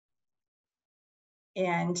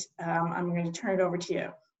I'm going to turn it over to you.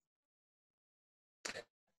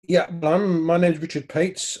 Yeah, my name is Richard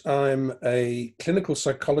Pates. I'm a clinical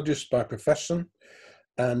psychologist by profession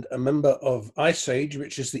and a member of ISAGE,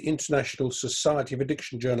 which is the International Society of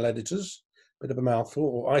Addiction Journal Editors, bit of a mouthful,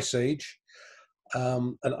 or ISAGE.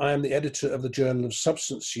 And I am the editor of the Journal of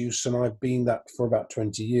Substance Use, and I've been that for about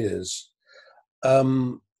 20 years.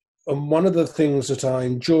 And one of the things that I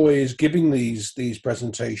enjoy is giving these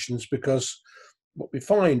presentations, because what we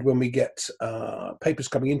find when we get papers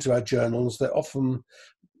coming into our journals, they're often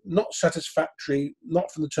not satisfactory,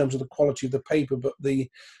 not from the terms of the quality of the paper, but a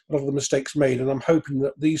lot of the mistakes made. And I'm hoping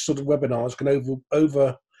that these sort of webinars can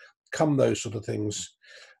overcome those sort of things.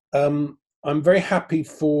 I'm very happy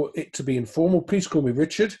for it to be informal. Please call me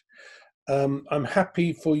Richard. I'm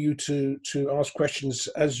happy for you to ask questions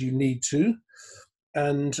as you need to.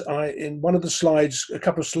 And in one of the slides, a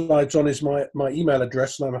couple of slides on, is my email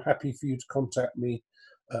address, and I'm happy for you to contact me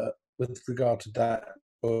with regard to that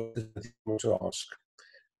or to ask.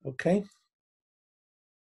 Okay.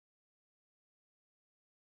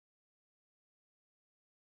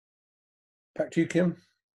 Back to you, Kim.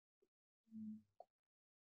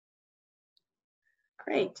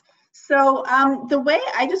 Great. So the way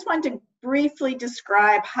I just wanted to briefly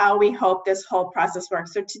describe how we hope this whole process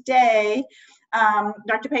works. So today,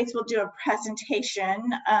 Dr. Pates will do a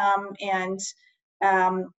presentation, and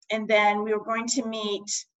then we were going to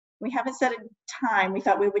meet. We haven't set a time. We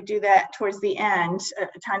thought we would do that towards the end, a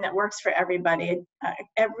time that works for everybody,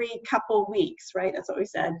 every couple weeks, right? That's what we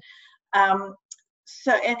said.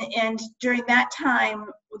 So, and during that time,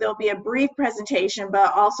 there'll be a brief presentation,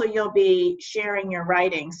 but also you'll be sharing your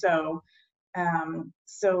writing. So,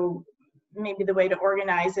 so maybe the way to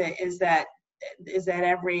organize it is that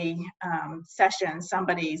every session,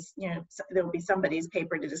 there'll be somebody's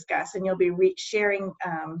paper to discuss, and you'll be sharing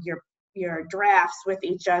your drafts with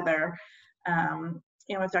each other,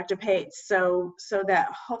 with Dr. Pates, so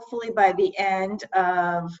that hopefully by the end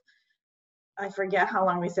of, I forget how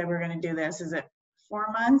long we said we were going to do this. Is it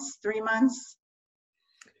 4 months, 3 months?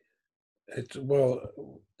 Well,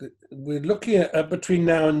 we're looking at between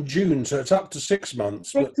now and June, so it's up to 6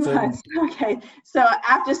 months. 6 months, okay. So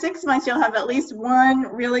after 6 months, you'll have at least one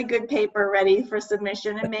really good paper ready for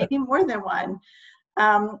submission, and maybe more than one.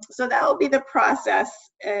 So that will be the process,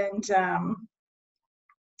 and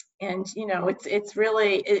it's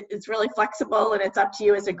really flexible, and it's up to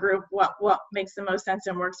you as a group what makes the most sense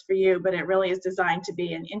and works for you. But it really is designed to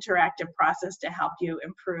be an interactive process to help you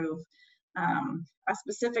improve a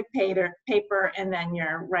specific paper and then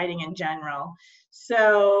your writing in general.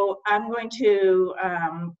 So I'm going to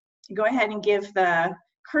go ahead and give the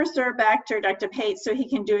cursor back to Dr. Pates so he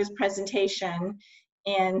can do his presentation.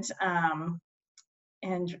 And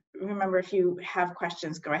remember, if you have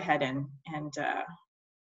questions, go ahead and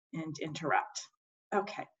interrupt.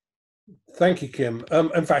 Okay. Thank you, Kim.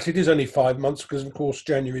 In fact, it is only 5 months because, of course,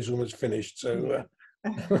 January is almost finished. So,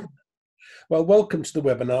 well, welcome to the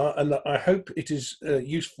webinar, and I hope it is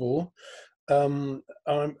useful.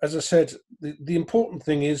 As I said, the important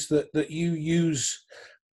thing is that you use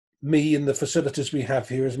me and the facilities we have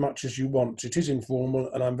here as much as you want. It is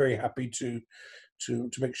informal, and I'm very happy to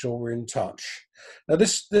make sure we're in touch. Now,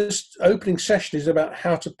 this opening session is about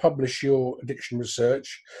how to publish your addiction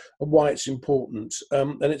research and why it's important.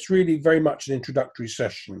 And it's really very much an introductory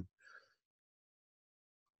session.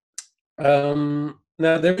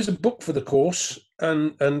 Now, there is a book for the course,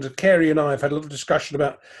 and Carey and I have had a little discussion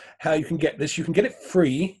about how you can get this. You can get it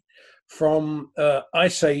free from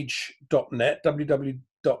isage.net,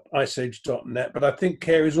 www.isage.net, but I think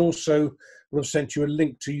Carey's also will have sent you a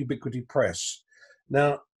link to Ubiquity Press.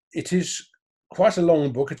 Now, it is quite a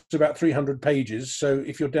long book. It's about 300 pages. So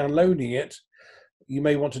if you're downloading it, you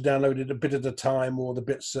may want to download it a bit at a time, or the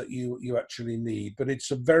bits that you actually need. But it's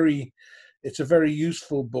a very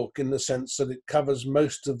useful book in the sense that it covers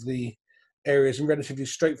most of the areas in relatively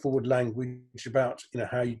straightforward language about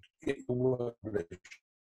how you get your work published.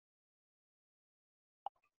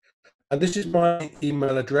 And this is my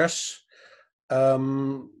email address.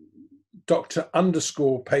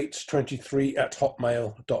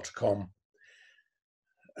 Dr_Pates23@hotmail.com.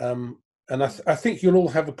 And I think you'll all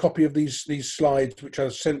have a copy of these slides, which I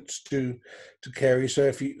sent to Carey.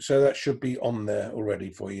 So that should be on there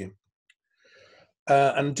already for you.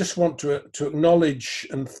 And just want to acknowledge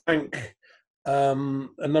and thank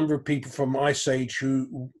a number of people from ISAGE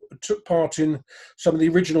who took part in some of the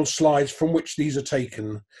original slides from which these are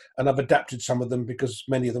taken, and I've adapted some of them because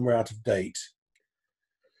many of them were out of date.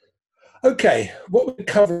 Okay, what we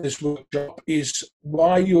cover in this workshop is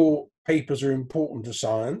why your papers are important to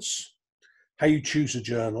science, how you choose a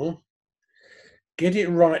journal, get it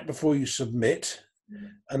right before you submit.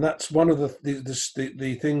 And that's one of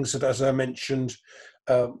the things that, as I mentioned,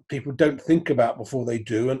 people don't think about before they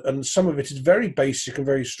do. And some of it is very basic and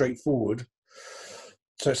very straightforward.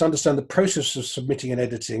 So it's understand the process of submitting and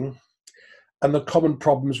editing and the common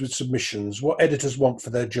problems with submissions, what editors want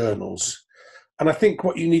for their journals. And I think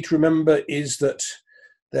what you need to remember is that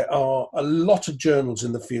there are a lot of journals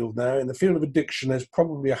in the field now. In the field of addiction, there's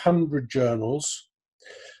probably 100 journals.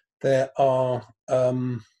 There are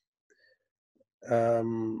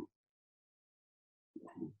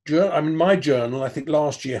my journal, I think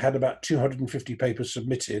last year had about 250 papers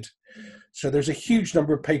submitted. So there's a huge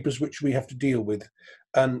number of papers which we have to deal with.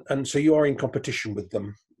 And so you are in competition with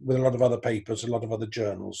them, with a lot of other papers, a lot of other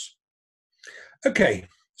journals. Okay,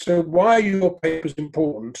 so why are your papers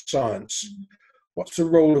important to science? What's the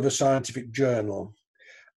role of a scientific journal?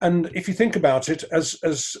 And if you think about it,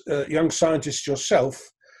 as young scientists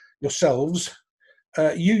yourselves,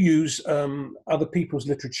 you use other people's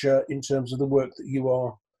literature in terms of the work that you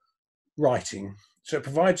are writing. So it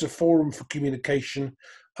provides a forum for communication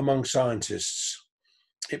among scientists.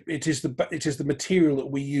 It is the material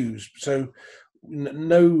that we use. So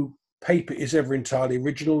no paper is ever entirely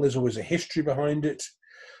original. There's always a history behind it.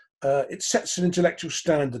 It sets an intellectual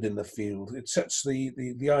standard in the field. It sets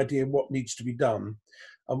the idea of what needs to be done.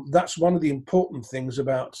 That's one of the important things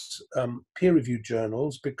about peer-reviewed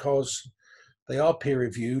journals, because they are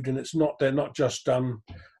peer-reviewed, and they're not just done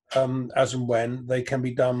as and when. They can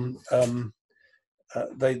be done.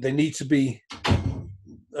 They need to be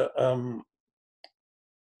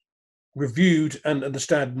reviewed, and the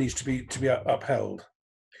standard needs to be upheld.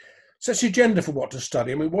 So that's the agenda for what to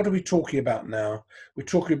study. I mean, what are we talking about now? We're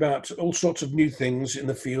talking about all sorts of new things in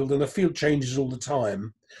the field, and the field changes all the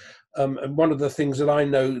time. And one of the things that I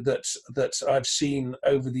know that I've seen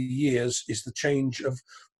over the years is the change of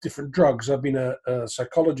different drugs. I've been a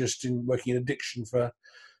psychologist working in addiction for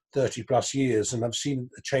 30 plus years, and I've seen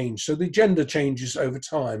a change. So the agenda changes over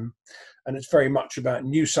time, and it's very much about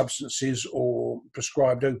new substances or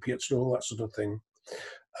prescribed opiates and all that sort of thing.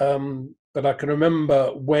 But I can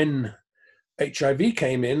remember when HIV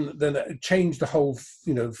came in, then it changed the whole,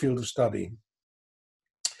 field of study.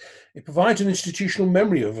 It provides an institutional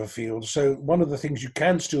memory of a field. So one of the things you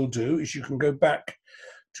can still do is you can go back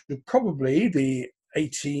to probably the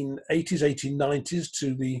 1880s, 1890s,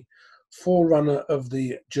 to the forerunner of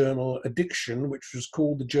the journal Addiction, which was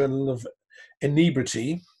called the Journal of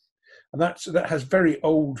Inebriety. And that has very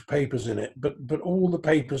old papers in it, but all the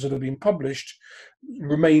papers that have been published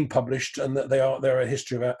remain published, and that they're a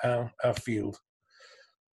history of our field.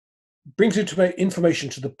 Brings information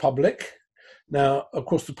to the public. Now, of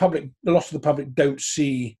course, a lot of the public don't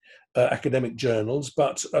see academic journals,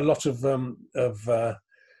 but a lot of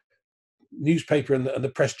newspaper and the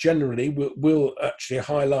press generally will actually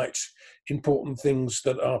highlight important things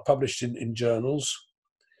that are published in journals.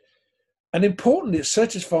 And importantly, it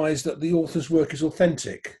certifies that the author's work is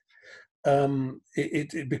authentic.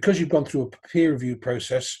 Because you've gone through a peer review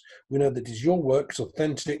process, we know that it is your work, it's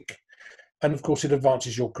authentic, and of course it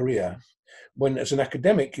advances your career. When as an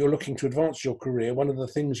academic you're looking to advance your career, one of the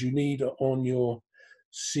things you need on your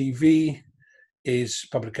CV is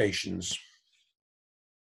publications.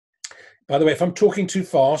 By the way, if I'm talking too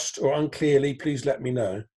fast or unclearly, please let me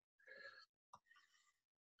know.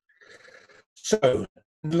 So,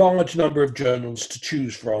 large number of journals to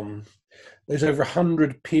choose from. There's over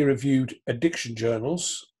 100 peer-reviewed addiction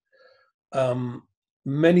journals.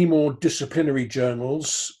 Many more disciplinary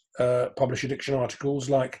journals publish addiction articles,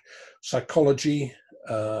 like psychology,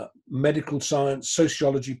 medical science,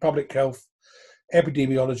 sociology, public health,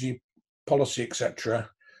 epidemiology, policy, etc.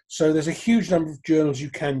 So there's a huge number of journals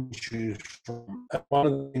you can choose from. And one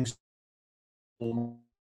of the things,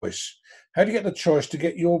 how do you get the choice to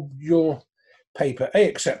get your paper A,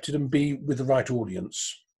 accepted, and B, with the right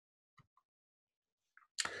audience?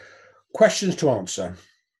 Questions to answer.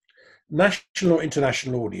 National or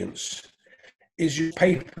international audience. Is your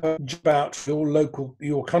paper about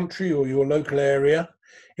your country or your local area?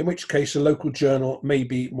 In which case, a local journal may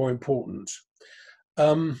be more important.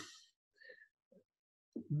 I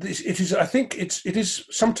think it is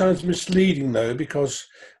sometimes misleading, though, because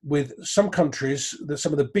with some countries,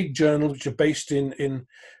 some of the big journals which are based in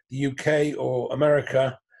the UK or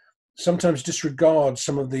America sometimes disregard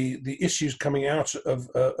some of the issues coming out of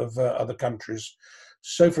other countries.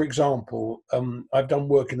 So, for example, I've done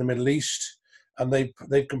work in the Middle East, and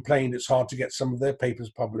they've complained it's hard to get some of their papers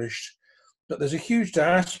published. But there's a huge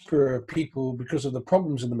diaspora of people because of the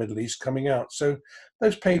problems in the Middle East coming out. So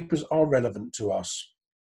those papers are relevant to us.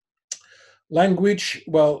 Language,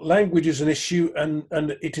 well, language is an issue, and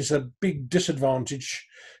it is a big disadvantage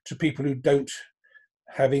to people who don't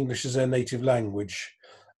have English as their native language.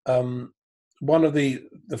 One of the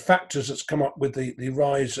factors that's come up with the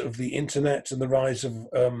rise of the internet and the rise of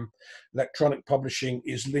electronic publishing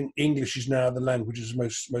is English is now the language is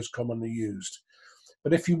most commonly used.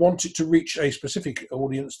 But if you want it to reach a specific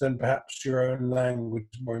audience, then perhaps your own language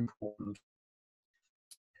is more important.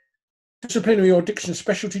 Disciplinary or addiction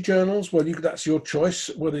specialty journals, well, that's your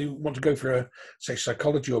choice, whether you want to go for a, say,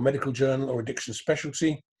 psychology or medical journal or addiction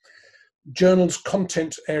specialty. Journals,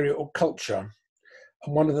 content area or culture.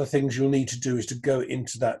 And one of the things you'll need to do is to go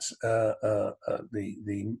into that,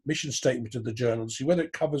 the mission statement of the journal, see whether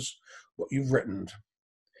it covers what you've written,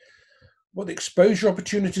 what the exposure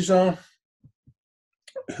opportunities are,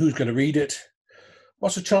 who's going to read it,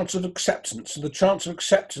 what's the chance of acceptance. And the chance of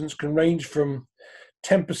acceptance can range from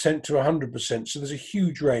 10% to 100%, so there's a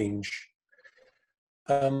huge range.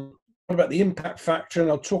 What about the impact factor? And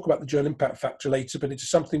I'll talk about the journal impact factor later, but it's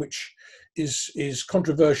something which is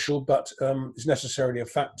controversial, but is necessarily a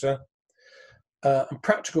factor. And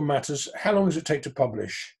practical matters, how long does it take to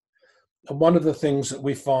publish? And one of the things that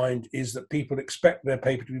we find is that people expect their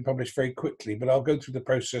paper to be published very quickly, but I'll go through the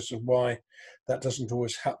process of why that doesn't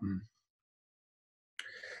always happen.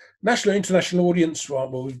 National and international audience,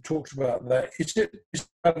 well, we've talked about that. Is it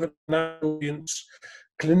a national audience?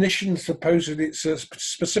 Clinicians, supposedly it's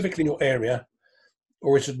specifically in your area,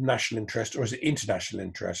 or is it national interest, or is it international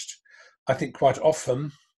interest? I think quite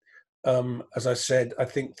often, as I said, I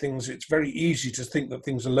think it's very easy to think that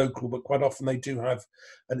things are local, but quite often they do have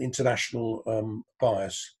an international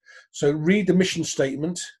bias. So read the mission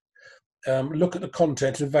statement, look at the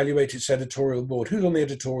content, and evaluate its editorial board. Who's on the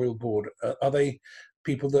editorial board? Are they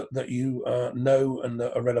people that you know and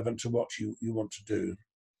that are relevant to what you want to do?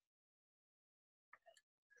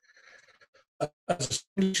 As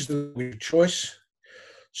English is the language of choice.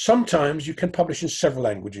 Sometimes you can publish in several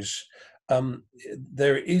languages.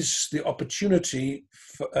 There is the opportunity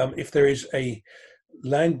for, if there is a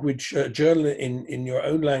language journal in your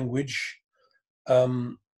own language,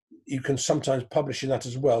 you can sometimes publish in that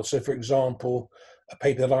as well. So, for example, a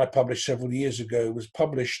paper that I published several years ago was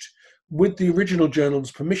published with the original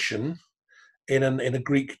journal's permission in a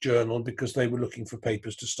Greek journal, because they were looking for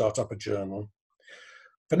papers to start up a journal.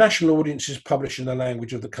 For national audiences, published in the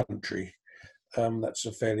language of the country. That's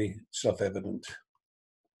a fairly self-evident.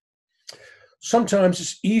 Sometimes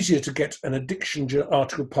it's easier to get an addiction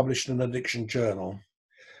article published in an addiction journal.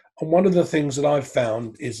 And one of the things that I've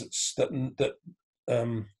found is that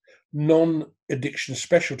non-addiction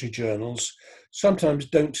specialty journals sometimes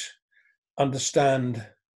don't understand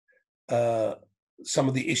some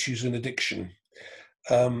of the issues in addiction.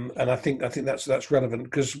 And I think that's relevant,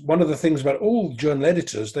 because one of the things about all journal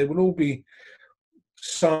editors, they will all be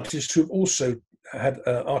scientists who've also had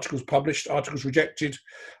articles published, articles rejected,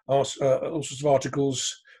 all sorts of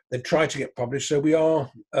articles they've tried to get published. So we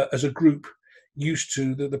are, as a group, used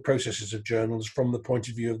to the processes of journals from the point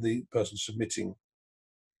of view of the person submitting.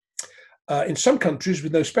 In some countries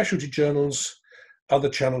with no specialty journals, other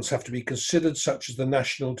channels have to be considered, such as the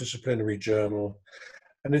National Disciplinary Journal.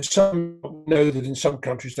 And in some, know that in some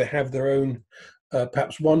countries they have their own,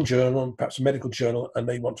 perhaps one journal, perhaps a medical journal, and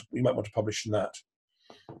you might want to publish in that.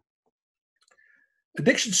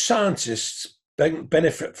 Addiction scientists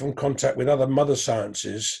benefit from contact with other mother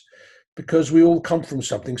sciences, because we all come from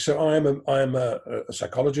something. So I am a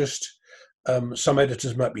psychologist. Some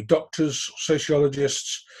editors might be doctors,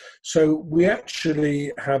 sociologists. So we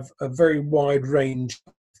actually have a very wide range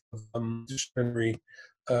of disciplinary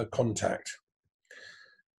contact.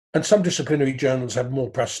 And some disciplinary journals have more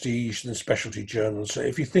prestige than specialty journals. So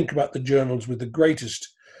if you think about the journals with the greatest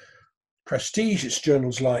prestige, it's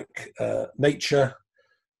journals like Nature,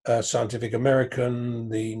 Scientific American,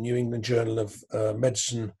 the New England Journal of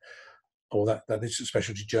Medicine, or that is a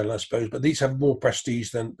specialty journal, I suppose. But these have more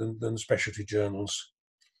prestige than specialty journals.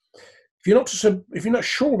 If you're not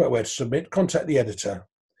sure about where to submit, contact the editor.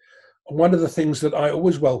 One of the things that I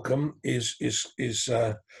always welcome is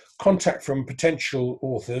contact from potential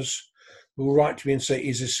authors who will write to me and say,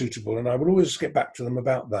 is this suitable? And I will always get back to them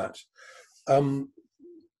about that.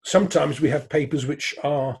 Sometimes we have papers which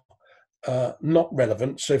are not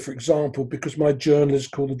relevant. So, for example, because my journal is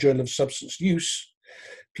called the Journal of Substance Use,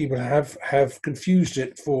 people have confused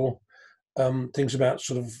it for things about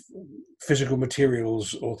sort of physical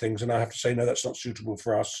materials or things, and I have to say, no, that's not suitable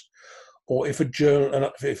for us. Or if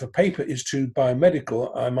a paper is too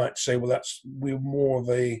biomedical, I might say, well, we're more of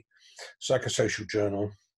a psychosocial journal.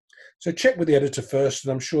 So check with the editor first,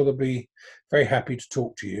 and I'm sure they'll be very happy to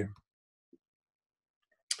talk to you.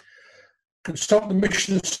 Consult the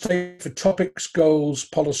mission statement for topics, goals,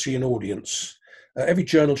 policy, and audience. Every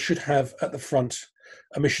journal should have at the front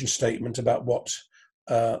a mission statement about what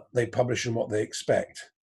they publish and what they expect.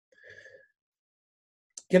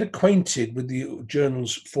 Get acquainted with the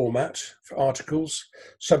journal's format for articles,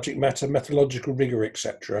 subject matter, methodological rigor,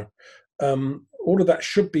 etc. All of that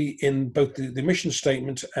should be in both the mission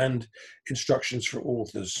statement and instructions for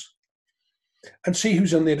authors. And see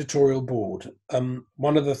who's on the editorial board.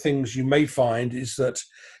 One of the things you may find is that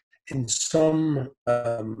in some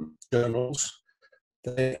journals,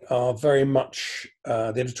 they are very much,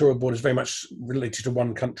 the editorial board is very much related to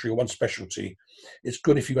one country or one specialty. It's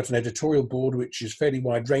good if you've got an editorial board which is fairly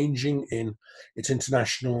wide-ranging in its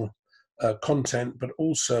international content, but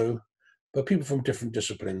also for people from different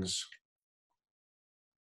disciplines.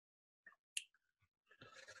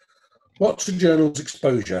 What's a journal's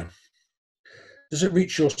exposure? Does it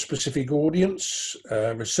reach your specific audience,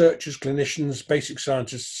 researchers, clinicians, basic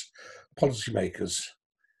scientists, policymakers?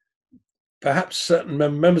 Perhaps certain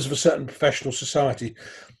members of a certain professional society.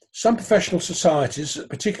 Some professional societies,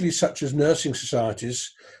 particularly such as nursing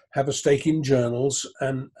societies, have a stake in journals,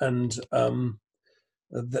 and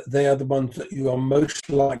they are the ones that you are most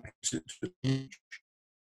likely to reach.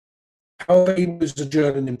 However, is a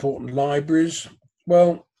journal in important libraries?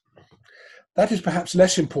 Well, that is perhaps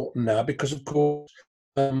less important now because, of course,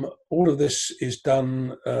 all of this is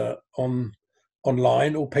done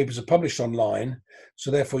online. All papers are published online,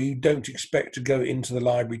 so therefore you don't expect to go into the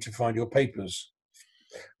library to find your papers.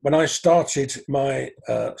 When I started my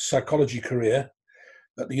psychology career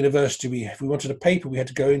at the university, if we wanted a paper, we had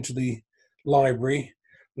to go into the library,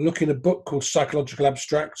 look in a book called Psychological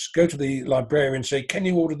Abstracts, go to the librarian and say, "Can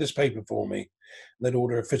you order this paper for me?" And they'd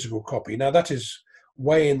order a physical copy. Now that is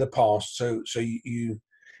way in the past, so you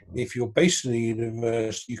if you're based in the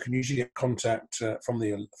university, you can usually get contact from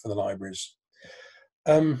the libraries.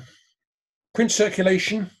 Print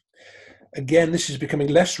circulation, again, this is becoming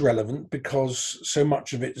less relevant because so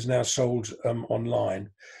much of it is now sold online.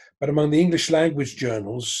 But among the English language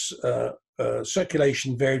journals,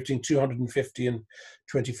 circulation varies between 250 and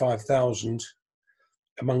 25,000.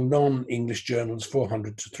 Among non-English journals,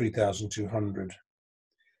 400 to 3,200.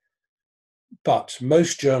 But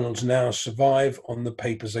most journals now survive on the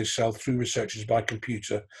papers they sell through researchers by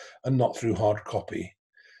computer and not through hard copy.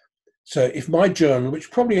 So if my journal,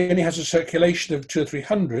 which probably only has a circulation of 200 or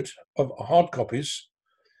 300 of hard copies,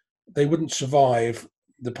 they wouldn't survive.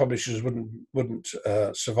 The publishers wouldn't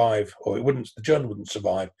survive, or the journal wouldn't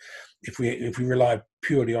survive if we rely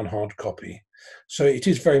purely on hard copy. So it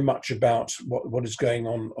is very much about what is going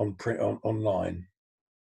on print online.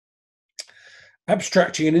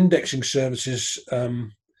 Abstracting and indexing services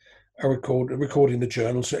are recording the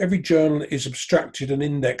journal. So every journal is abstracted and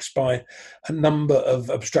indexed by a number of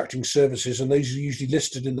abstracting services, and those are usually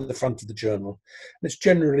listed in the front of the journal. And it's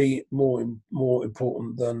generally more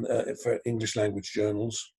important than for English language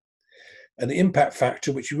journals. And the impact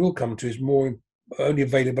factor, which you will come to, is only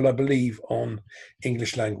available, I believe, on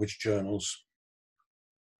English language journals.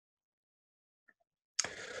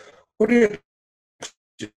 What are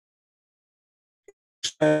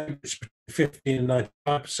 15 and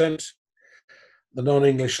 95%. The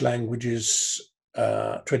non-English languages,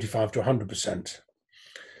 25 to 100%.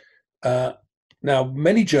 Now,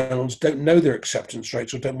 many journals don't know their acceptance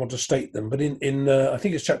rates or don't want to state them, but in I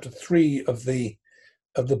think it's chapter 3 of the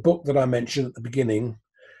book that I mentioned at the beginning,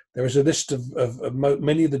 there is a list of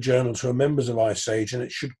many of the journals who are members of ISAGE, and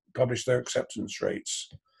it should publish their acceptance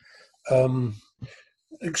rates.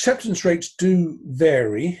 Acceptance rates do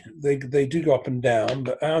vary. They do go up and down,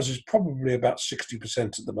 but ours is probably about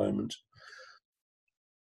 60% at the moment.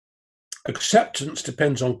 Acceptance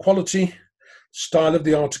depends on quality, style of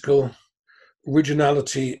the article,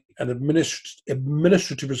 originality, and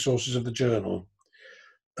administrative resources of the journal.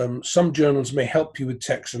 Some journals may help you with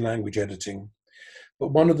text and language editing,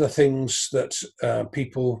 but one of the things that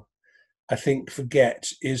people, I think,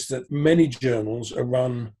 forget is that many journals are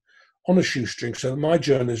run on a shoestring. So my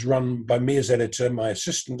journal is run by me as editor, my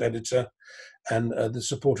assistant editor, and the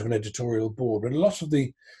support of an editorial board. And a lot of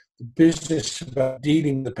the business about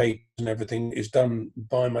dealing the papers and everything is done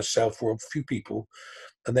by myself or a few people.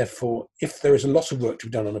 And therefore, if there is a lot of work to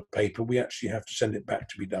be done on a paper, we actually have to send it back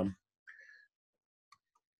to be done.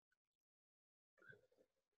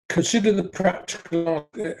 Consider the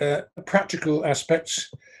practical aspects.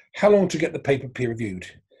 How long to get the paper peer reviewed?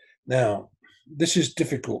 Now, this is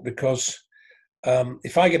difficult because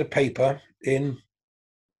if I get a paper in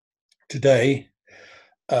today,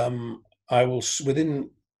 I will,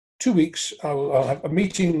 within 2 weeks, I'll have a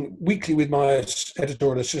meeting weekly with my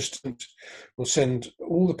editorial assistant. We'll send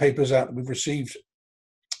all the papers out that we've received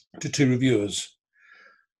to 2 reviewers.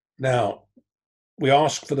 Now, we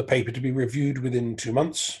ask for the paper to be reviewed within 2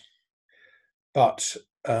 months, but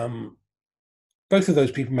both of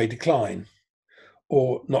those people may decline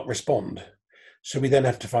or not respond. So we then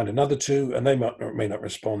have to find another 2, and they may not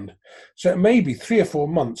respond. So it may be 3 or 4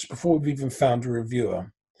 months before we've even found a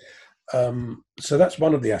reviewer. So that's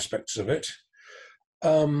one of the aspects of it.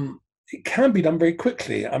 It can be done very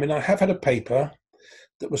quickly. I mean, I have had a paper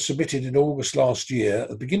that was submitted in August last year. At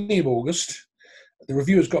the beginning of August, the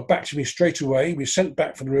reviewers got back to me straight away. We sent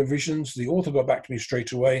back for the revisions. The author got back to me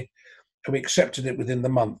straight away, and we accepted it within the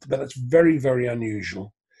month. But that's very, very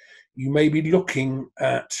unusual. You may be looking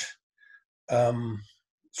at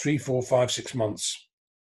 3, 4, 5, 6 months.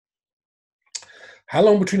 How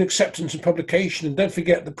long between acceptance and publication? And don't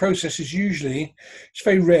forget, the process is usually, it's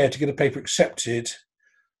very rare to get a paper accepted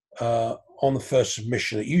on the first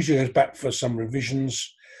submission. It usually goes back for some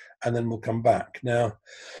revisions and then will come back. Now,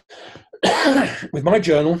 with my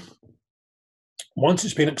journal, once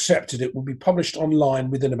it's been accepted, it will be published online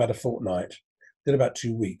within about a fortnight, within about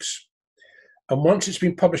 2 weeks. And once it's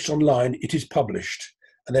been published online, it is published.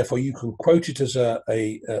 And therefore you can quote it as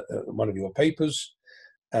one of your papers,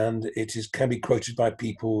 and it can be quoted by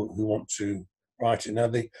people who want to write it. Now,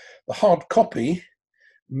 the hard copy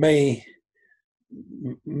may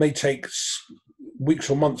take weeks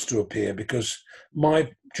or months to appear, because my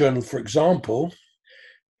journal, for example,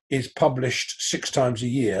 is published 6 times a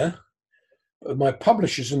year. But my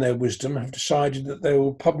publishers, in their wisdom, have decided that they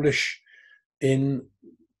will publish in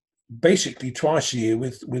basically twice a year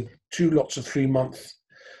with 2 lots of 3-month,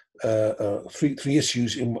 3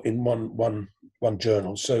 issues in one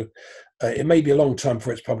journal. So it may be a long time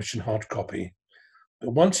before it's published in hard copy.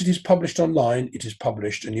 But once it is published online, it is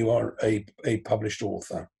published, and you are a published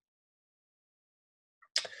author.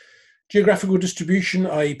 Geographical distribution,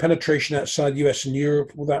 i.e. penetration outside the US and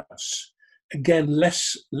Europe, well, that's, again,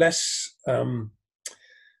 less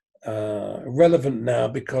relevant now,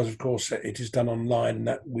 because, of course, it is done online, and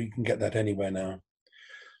that we can get that anywhere now.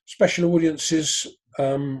 Special audiences,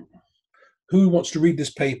 who wants to read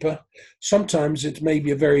this paper? Sometimes it may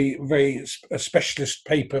be a very, very specialist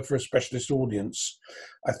paper for a specialist audience.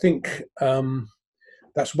 I think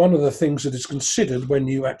that's one of the things that is considered when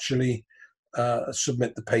you actually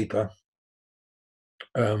submit the paper.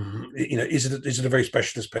 Is it a very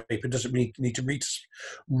specialist paper? Does it need to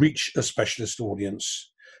reach a specialist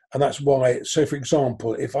audience? And that's why. So, for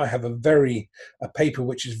example, if I have a paper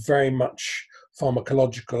which is very much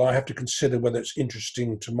pharmacological, I have to consider whether it's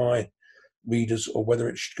interesting to my readers or whether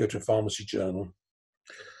it should go to a pharmacy journal.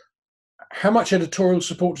 How much editorial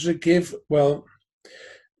support does it give? Well,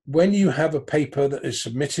 when you have a paper that is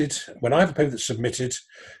submitted, when I have a paper that's submitted,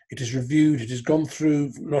 it is reviewed, it has gone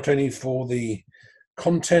through not only for the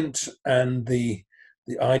content and the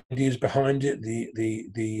ideas behind it,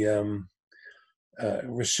 the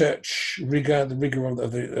research rigor, the rigor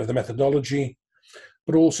of the methodology,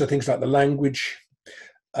 but also things like the language,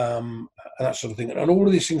 and that sort of thing. And all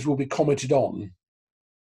of these things will be commented on.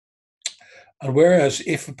 And whereas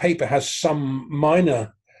if a paper has some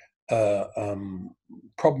minor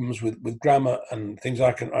problems with grammar and things,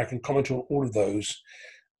 I can comment on all of those.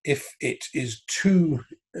 If it is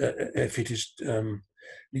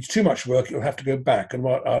needs too much work, it'll have to go back, and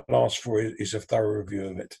what I'll ask for is a thorough review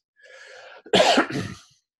of it.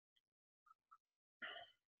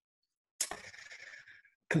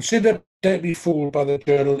 Consider, don't be fooled by the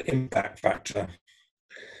journal impact factor.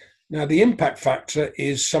 Now, the impact factor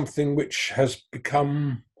is something which has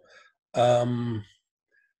become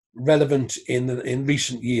relevant in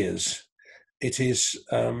recent years. It is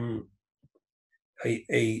an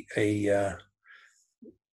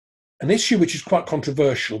issue which is quite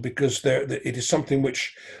controversial, because it is something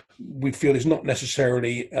which we feel is not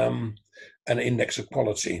necessarily an index of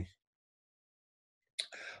quality.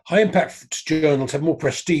 High impact journals have more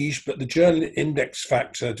prestige, but the journal index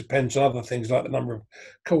factor depends on other things like the number of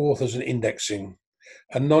co-authors and indexing,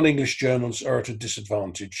 and non-English journals are at a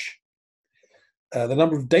disadvantage. The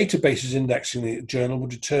number of databases indexing the journal will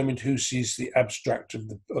determine who sees the abstract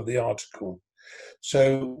of the article.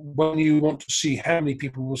 So when you want to see how many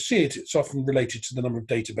people will see it, it's often related to the number of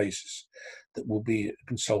databases that will be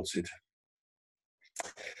consulted.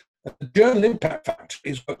 The journal impact factor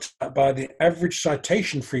is worked out by the average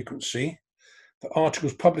citation frequency for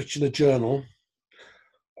articles published in a journal,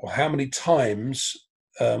 or how many times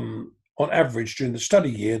on average during the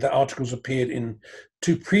study year that articles appeared in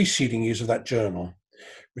 2 preceding years of that journal,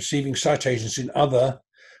 receiving citations in other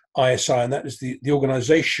ISI, and that is the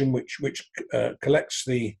organisation which collects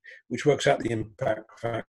which works out the impact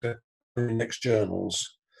factor in next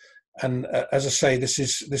journals. And as I say, this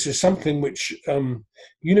is something which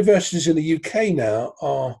universities in the UK now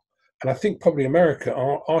are, and I think probably America,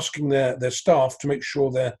 are asking their staff to make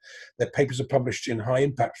sure their papers are published in high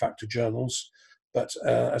impact factor journals. But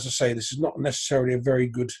as I say, this is not necessarily a very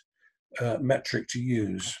good metric to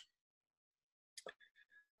use.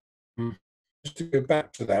 Just to go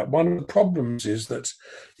back to that, one of the problems is that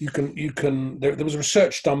there was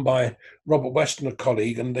research done by Robert West and a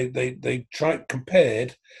colleague, and they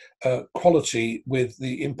compared quality with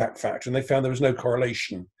the impact factor, and they found there was no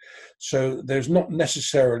correlation. So it is not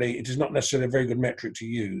necessarily a very good metric to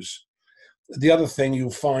use. The other thing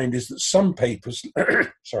you'll find is that some papers,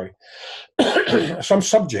 sorry, some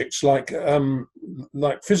subjects like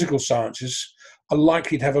physical sciences are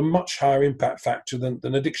likely to have a much higher impact factor than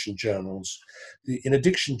addiction journals. In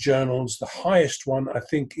addiction journals, the highest one, I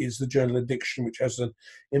think, is the journal Addiction, which has an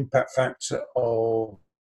impact factor of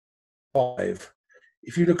 5.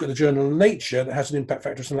 If you look at the journal Nature, that has an impact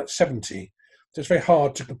factor of something like 70. So it's very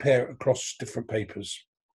hard to compare it across different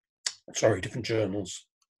different journals.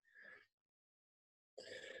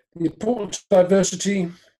 The importance of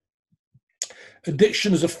diversity.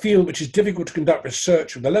 Addiction is a field which is difficult to conduct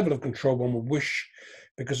research with the level of control one would wish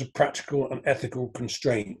because of practical and ethical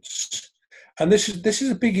constraints. And this is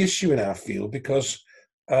a big issue in our field because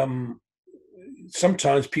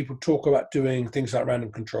sometimes people talk about doing things like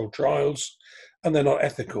random controlled trials and they're not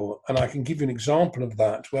ethical. And I can give you an example of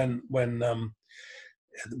that. When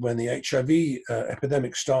the HIV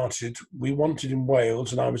epidemic started, we wanted in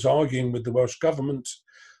Wales, and I was arguing with the Welsh government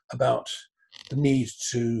about the need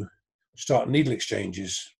to start needle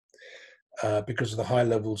exchanges because of the high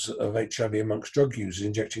levels of HIV amongst drug users,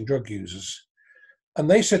 injecting drug users. And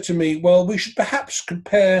they said to me, well, we should perhaps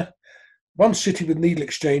compare one city with needle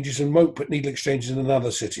exchanges and won't put needle exchanges in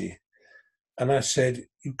another city. And I said,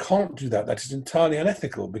 you can't do that. That is entirely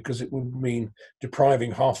unethical because it would mean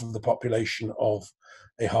depriving half of the population of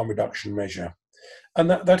a harm reduction measure. And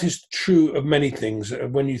that is true of many things.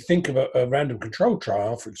 When you think of a random control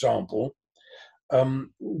trial, for example,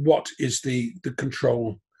 what is the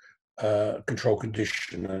control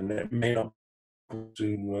condition, and it may not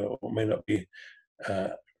be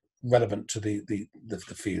relevant to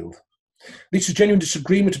the field. Leads to genuine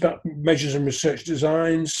disagreement about measures and research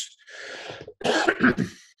designs.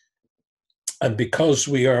 And because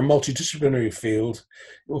we are a multidisciplinary field,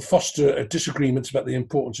 it will foster disagreements about the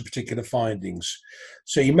importance of particular findings.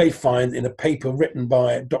 So you may find in a paper written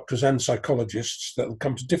by doctors and psychologists that will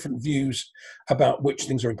come to different views about which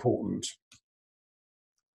things are important.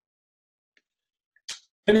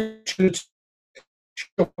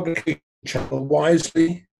 Channel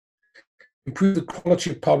wisely, improve the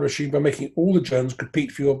quality of publishing by making all the journals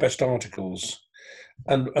compete for your best articles.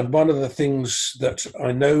 And one of the things that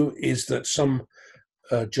I know is that some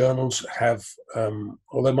journals have,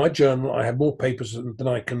 although my journal, I have more papers than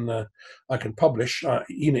I can publish.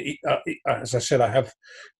 As I said, I have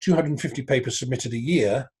 250 papers submitted a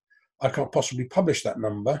year. I can't possibly publish that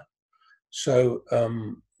number. So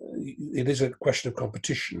it is a question of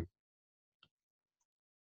competition.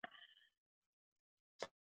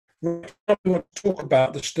 We want to talk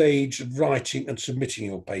about the stage of writing and submitting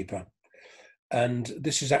your paper. And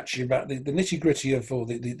this is actually about the nitty-gritty of all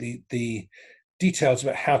the details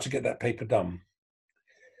about how to get that paper done.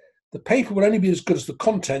 The paper will only be as good as the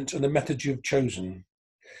content and the method you've chosen.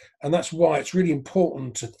 And that's why it's really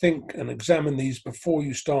important to think and examine these before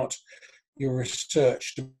you start your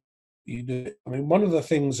research. One of the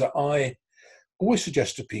things that I always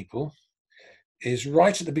suggest to people is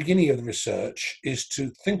right at the beginning of the research is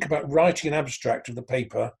to think about writing an abstract of the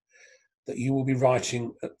paper that you will be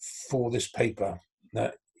writing for this paper.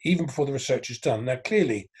 Now, even before the research is done. Now,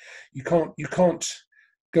 clearly, you can't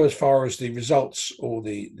go as far as the results or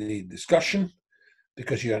the discussion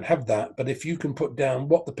because you don't have that. But if you can put down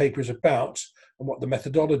what the paper is about and what the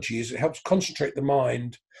methodology is, it helps concentrate the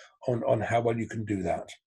mind on how well you can do that.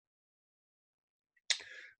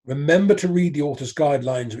 Remember to read the author's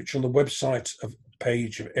guidelines, which are on the website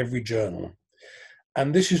page of every journal.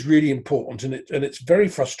 And this is really important, and it's very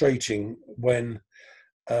frustrating when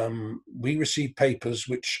we receive papers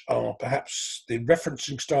which are perhaps the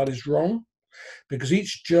referencing style is wrong, because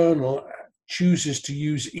each journal chooses to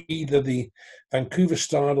use either the Vancouver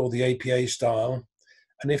style or the APA style.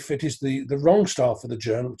 And if it is the wrong style for the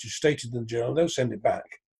journal, which is stated in the journal, they'll send it back.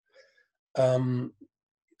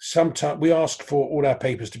 Sometimes we ask for all our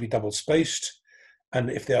papers to be double spaced, and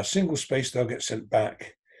if they are single spaced, they'll get sent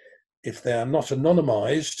back. If they are not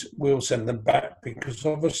anonymized, we'll send them back, because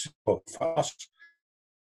obviously for us,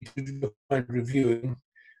 reviewing,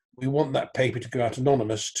 we want that paper to go out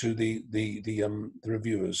anonymous to the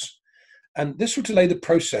reviewers. And this will delay the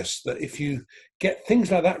process, that if you get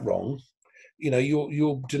things like that wrong,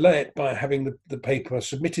 you'll delay it by having the paper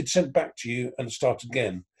submitted, sent back to you, and start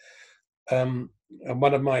again. And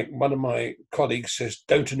one of my colleagues says,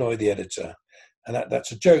 "Don't annoy the editor," and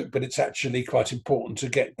that's a joke, but it's actually quite important to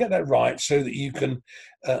get that right, so that you can.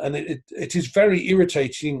 And it is very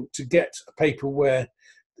irritating to get a paper where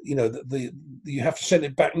you have to send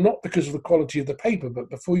it back, not because of the quality of the paper, but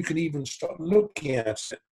before you can even start looking at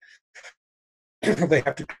it, they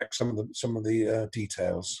have to correct some of the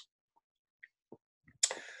details.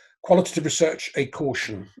 Qualitative research, a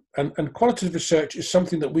caution. And qualitative research is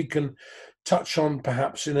something that we can touch on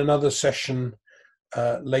perhaps in another session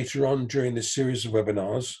later on during this series of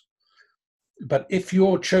webinars. But if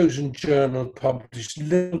your chosen journal publishes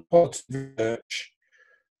little qualitative research,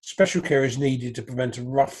 special care is needed to prevent a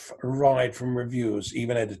rough ride from reviewers,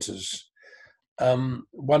 even editors.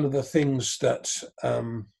 One of the things that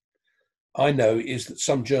I know is that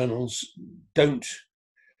some journals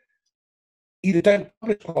either don't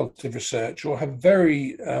publish qualitative research or have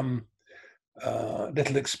very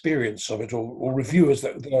little experience of it, or reviewers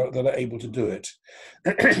that are able to do it.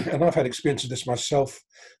 And I've had experience of this myself,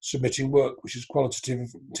 submitting work which is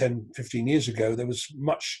qualitative 10, 15 years ago. There was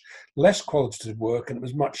much less qualitative work, and it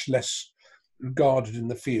was much less regarded in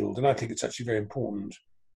the field, and I think it's actually very important.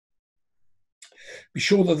 Be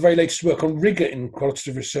sure that the very latest work on rigor in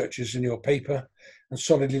qualitative research is in your paper and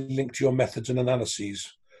solidly linked to your methods and analyses.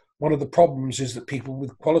 One of the problems is that people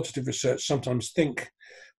with qualitative research sometimes think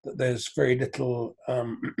that there's very little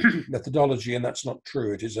methodology, and that's not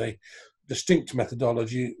true. It is a distinct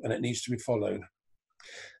methodology, and it needs to be followed.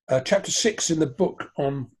 Chapter 6 in the book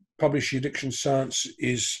on publishing addiction science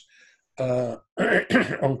is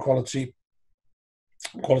on qualitative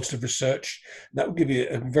research. That will give you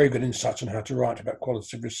a very good insight on how to write about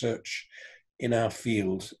qualitative research in our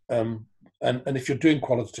field. And if you're doing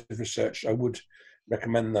qualitative research, I would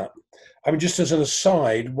recommend that. I mean, just as an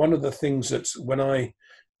aside, one of the things that when I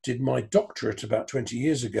did my doctorate about 20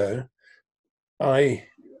 years ago, I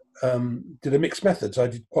did a mixed methods. I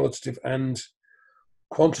did qualitative and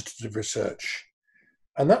quantitative research.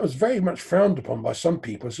 And that was very much frowned upon by some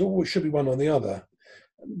people. So, oh, it should be one or the other.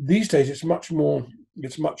 These days, it's much more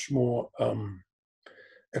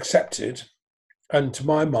accepted. And to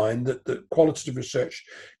my mind, that qualitative research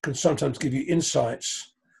can sometimes give you insights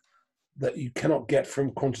that you cannot get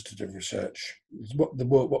from quantitative research. It's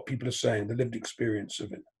what people are saying, the lived experience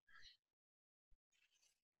of it.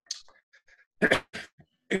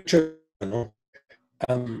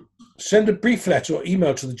 Send a brief letter or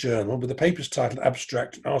email to the journal with the paper's title,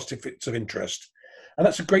 abstract, and ask if it's of interest. And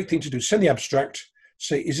that's a great thing to do. Send the abstract,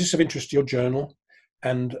 say, is this of interest to your journal?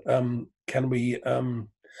 And can we,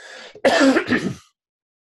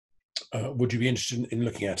 would you be interested in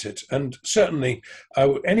looking at it? And certainly,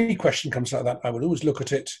 any question comes like that, I will always look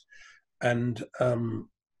at it, and I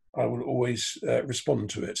will always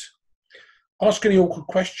respond to it. Ask any awkward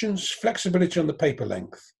questions. Flexibility on the paper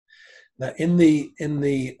length. Now, in the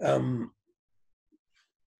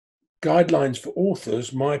guidelines for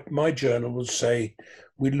authors, my journal will say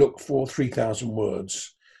we look for 3,000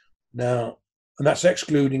 words. Now, and that's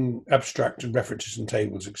excluding abstract and references and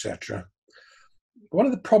tables, etc. One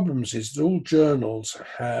of the problems is that all journals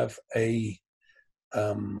have a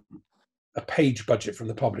page budget from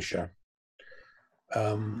the publisher.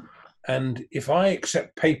 And if I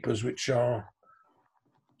accept papers which are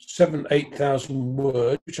 7,000 to 8,000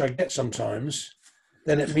 words, which I get sometimes,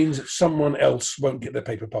 then it means that someone else won't get their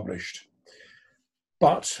paper published.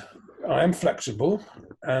 But I am flexible,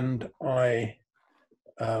 and I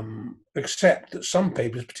accept that some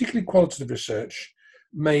papers, particularly qualitative research,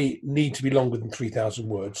 may need to be longer than 3,000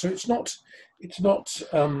 words. So it's not it's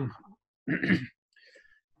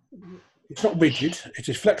not rigid. It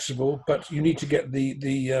is flexible, but you need to get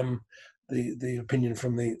the opinion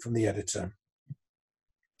from the editor.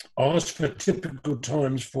 Ask for typical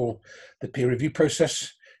times for the peer review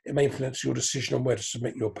process. It may influence your decision on where to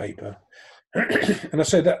submit your paper. And I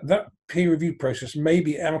say that peer review process may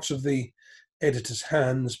be out of the editor's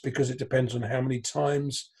hands, because it depends on how many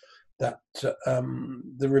times that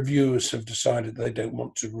the reviewers have decided they don't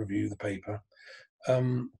want to review the paper.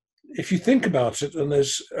 If you think about it, and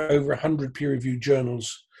there's over 100 peer-reviewed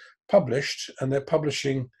journals published, and they're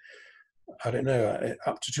publishing, I don't know,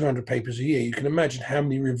 up to 200 papers a year, you can imagine how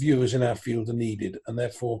many reviewers in our field are needed. And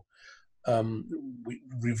therefore,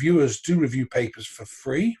 reviewers do review papers for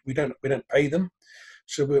free. We don't pay them.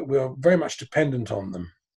 So we're very much dependent on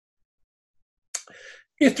them.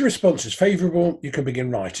 If the response is favourable, you can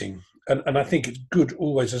begin writing. And I think it's good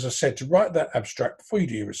always, as I said, to write that abstract before you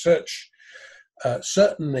do your research.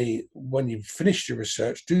 Certainly when you've finished your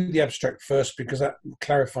research, do the abstract first, because that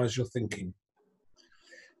clarifies your thinking.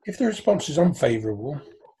 If the response is unfavourable,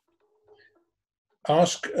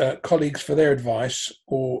 ask colleagues for their advice,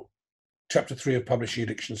 or Chapter 3 of Publishing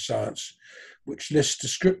Addiction Science, which lists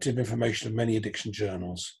descriptive information of many addiction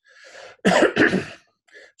journals.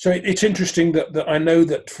 So it's interesting that I know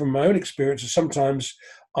that from my own experience, sometimes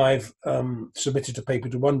I've submitted a paper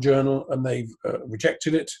to one journal and they've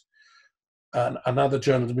rejected it, and another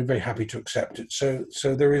journal has been very happy to accept it. So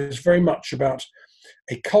there is very much about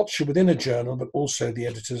a culture within a journal, but also the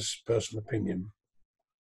editor's personal opinion.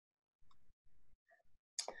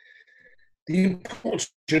 The importance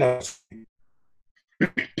of journalism.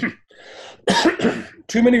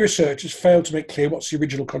 Too many researchers fail to make clear what's the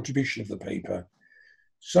original contribution of the paper.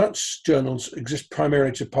 Such journals exist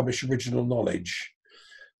primarily to publish original knowledge.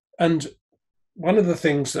 And one of the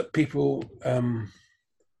things that people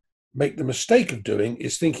make the mistake of doing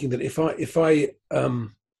is thinking that if I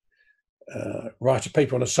write a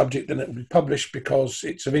paper on a subject, then it will be published because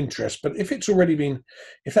it's of interest. But if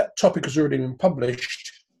that topic has already been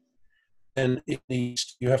published, then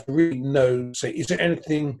you have to really know, say, is there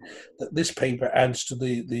anything that this paper adds to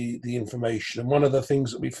the information? And one of the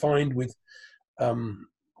things that we find with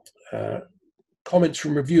comments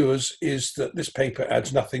from reviewers is that this paper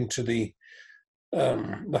adds nothing to the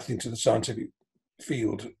scientific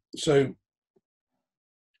field. So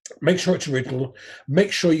make sure it's original.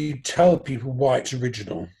 Make sure you tell people why it's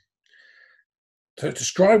original. So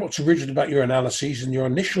describe what's original about your analyses in your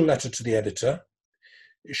initial letter to the editor.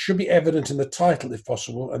 It should be evident in the title, if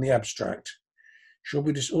possible, and the abstract. It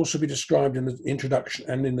should also be described in the introduction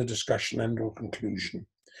and in the discussion and/or conclusion.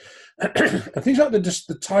 And things like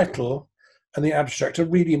the title and the abstract are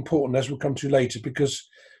really important, as we'll come to later, because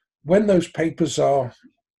when those papers are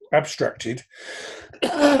abstracted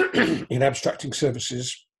in abstracting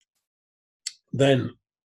services, then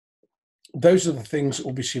those are the things that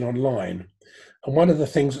will be seen online. And one of the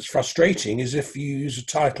things that's frustrating is if you use a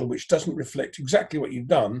title which doesn't reflect exactly what you've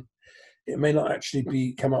done, it may not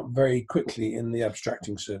actually come up very quickly in the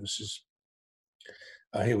abstracting services.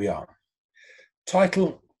 Here we are.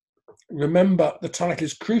 Title. Remember, the title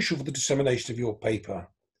is crucial for the dissemination of your paper.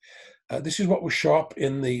 This is what will show up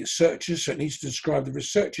in the searches, so it needs to describe the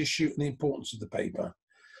research issue and the importance of the paper.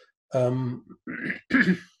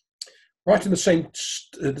 Write in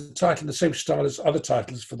the title in the same style as other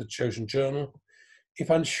titles for the chosen journal. If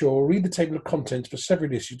unsure, read the table of contents for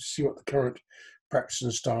several issues to see what the current practice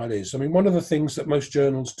and style is. I mean, one of the things that most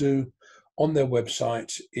journals do on their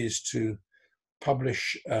website is to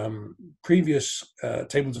publish previous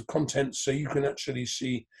tables of contents, so you can actually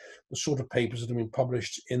see the sort of papers that have been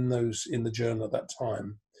published in the journal at that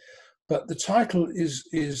time. But the title is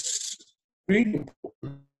really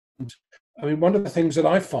important. I mean, one of the things that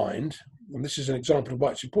I find, and this is an example of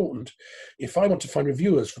why it's important, if I want to find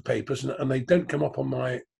reviewers for papers and they don't come up on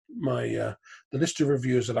the list of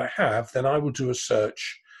reviewers that I have, then I will do a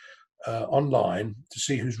search online to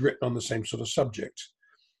see who's written on the same sort of subject.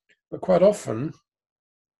 But quite often,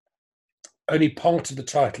 only part of the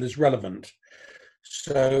title is relevant.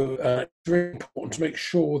 So it's very important to make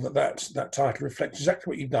sure that title reflects exactly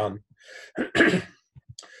what you've done.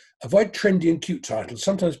 Avoid trendy and cute titles.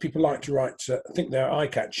 Sometimes people like to write, think they're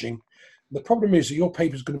eye-catching. The problem is that your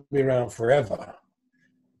paper is going to be around forever,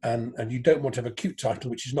 and you don't want to have a cute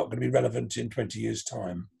title which is not going to be relevant in 20 years'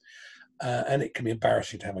 time. And it can be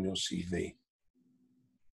embarrassing to have on your CV.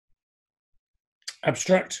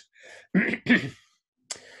 Abstract.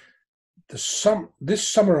 This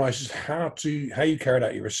summarizes how you carried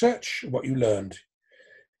out your research, what you learned.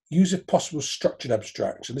 Use, if possible, structured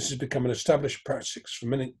abstracts. And this has become an established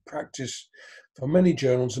practice for many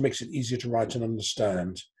journals and makes it easier to write and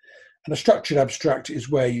understand. And a structured abstract is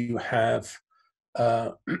where you have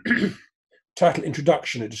title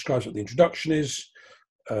introduction. It describes what the introduction is,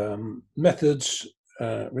 methods,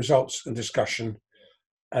 results, and discussion.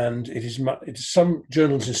 And some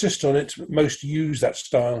journals insist on it, but most use that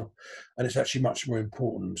style, and it's actually much more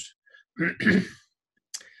important.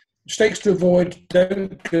 Mistakes to avoid: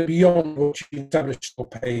 don't go beyond what you established or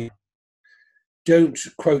pay. Don't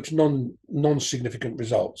quote non-significant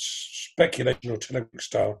results, speculation or telegraph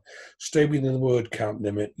style. Stay within the word count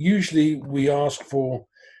limit. Usually we ask for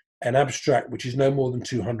an abstract which is no more than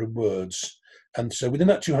 200 words. And so within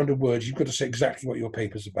that 200 words, you've got to say exactly what your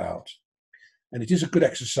paper's about. And it is a good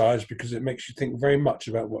exercise because it makes you think very much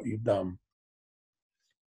about what you've done.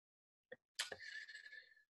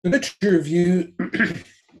 The literature review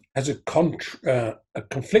has a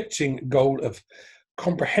conflicting goal of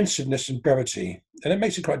comprehensiveness and brevity, and it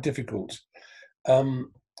makes it quite difficult.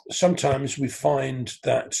 Sometimes we find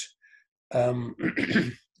that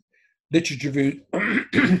literature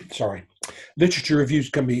reviews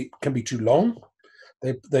can be too long.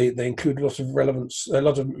 They include a lot of relevance, a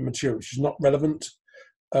lot of material which is not relevant,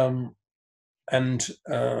 and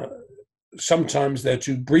sometimes they're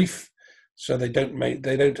too brief, so they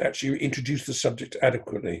don't actually introduce the subject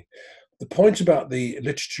adequately. The point about the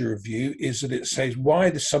literature review is that it says why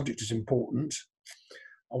the subject is important,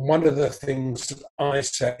 and one of the things that I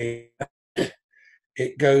say,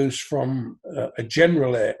 it goes from a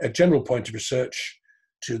general point of research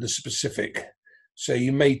to the specific. So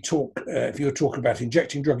you may talk, if you're talking about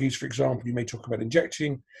injecting drug use, for example, you may talk about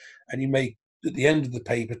injecting, and you may, at the end of the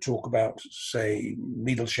paper, talk about, say,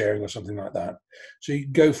 needle sharing or something like that. So you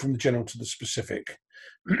go from the general to the specific.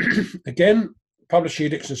 Again, Publishing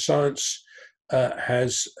Addiction Science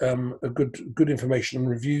has a good information on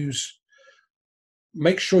reviews.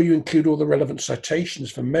 Make sure you include all the relevant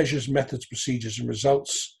citations for measures, methods, procedures, and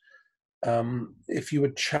results. If you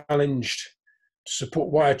were challenged to support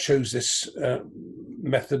why I chose this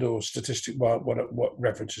method or statistic, what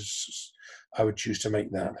references I would choose to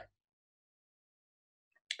make that.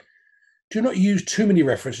 Do not use too many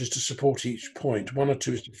references to support each point. One or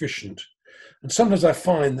two is sufficient. And sometimes I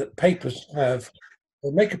find that papers they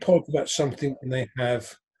make a point about something and they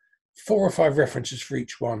have 4 or 5 references for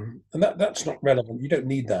each one, and that's not relevant. You don't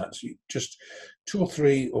need that. So just 2 or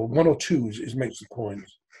 3 or 1 or 2 makes the point.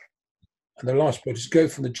 And the last point is go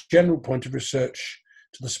from the general point of research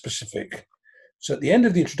to the specific. So at the end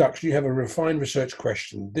of the introduction, you have a refined research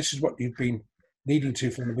question. This is what you've been leading to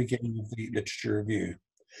from the beginning of the literature review.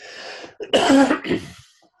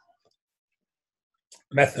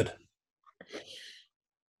 Method.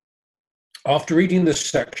 After reading this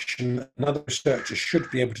section, another researcher should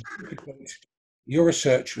be able to duplicate your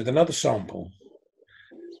research with another sample.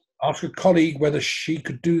 Ask a colleague whether she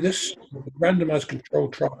could do this. With randomized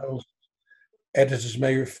controlled trials, editors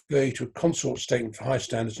may refer you to a consort statement for high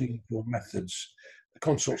standards and uniform methods. The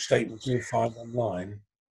consort statement you'll find online.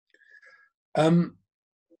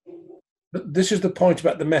 But this is the point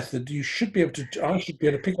about the method. You should be able to, I should be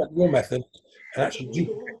able to pick up your method and actually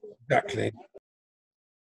duplicate exactly.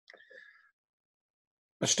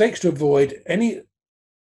 Mistakes to avoid: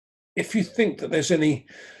 if you think that there's any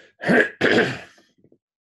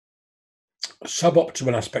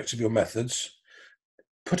suboptimal aspects of your methods,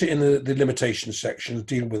 put it in the limitations section,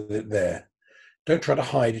 deal with it there. Don't try to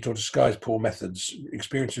hide it or disguise poor methods.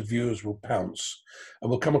 Experienced reviewers will pounce, and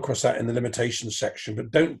we'll come across that in the limitations section,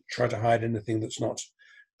 but don't try to hide anything that's not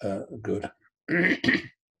good.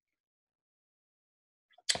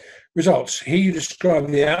 Results. Here you describe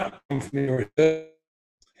the outcome from your research.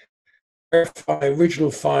 Verify original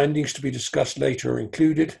findings to be discussed later are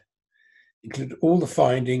included. Include all the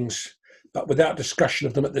findings, but without discussion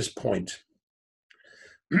of them at this point.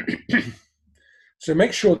 So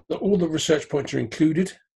make sure that all the research points are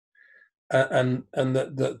included and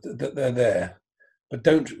that they're there, but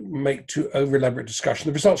don't make too over elaborate discussion.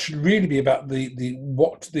 The results should really be about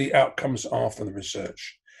what the outcomes are from the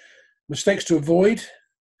research. Mistakes to avoid: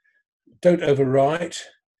 don't overwrite.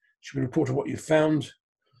 Should be reported what you found.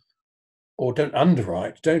 Or don't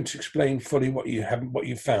underwrite. Don't explain fully what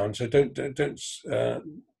you found. So don't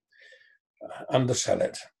undersell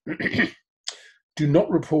it. Do not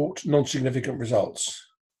report non-significant results.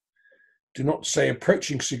 Do not say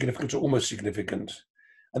approaching significant or almost significant.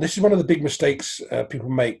 And this is one of the big mistakes people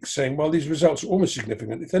make, saying, well, these results are almost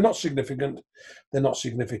significant. If they're not significant, they're not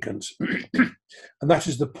significant. And that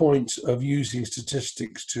is the point of using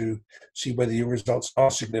statistics to see whether your results are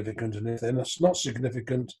significant. And if they're not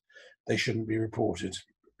significant, they shouldn't be reported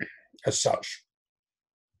as such.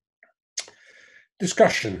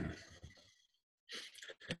 Discussion.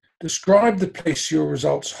 Describe the place your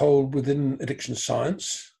results hold within addiction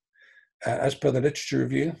science, as per the literature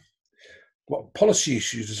review. What policy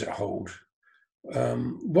issues does it hold?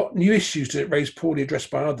 What new issues did it raise poorly addressed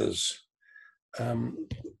by others?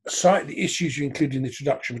 Cite the issues you include in the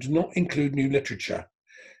introduction, but do not include new literature,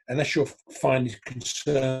 unless you're finding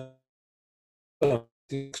concern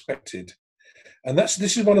expected. And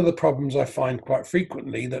this is one of the problems I find quite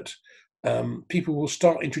frequently, that people will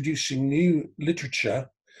start introducing new literature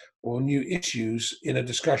or new issues in a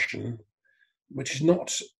discussion which is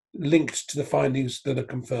not linked to the findings that are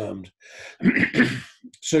confirmed.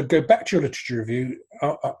 So go back to your literature review.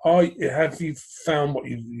 Have you found what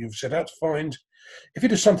you've set out to find? If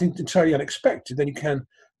it is something entirely unexpected, then you can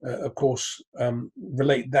of course,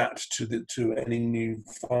 relate that to any new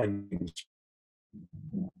findings.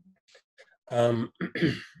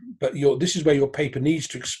 But this is where your paper needs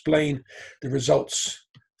to explain the results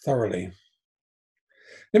thoroughly.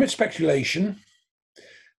 Limit speculation.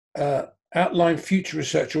 Outline future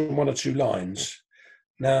research on 1 or 2 lines.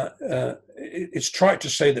 Now, it's trite to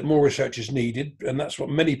say that more research is needed, and that's what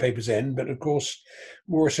many papers end, but of course,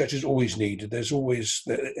 more research is always needed. There's always,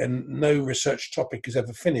 and no research topic is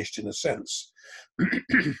ever finished in a sense.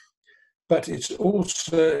 But it's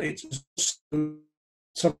also,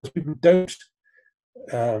 sometimes people don't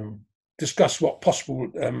discuss what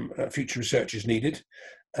possible future research is needed,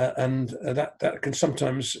 and that can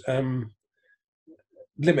sometimes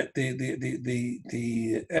limit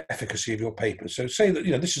the efficacy of your paper. So say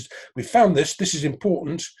that we found this is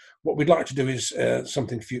important. What we'd like to do is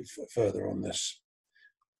something further on this.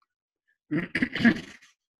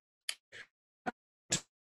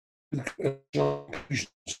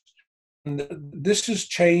 And this has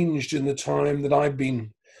changed in the time that I've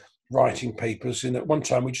been writing papers. At one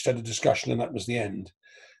time we just had a discussion and that was the end.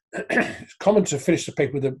 It's common to finish the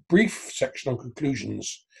paper with a brief section on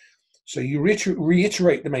conclusions. So you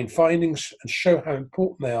reiterate the main findings and show how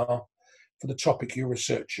important they are for the topic you're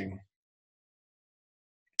researching.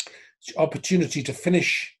 It's your opportunity to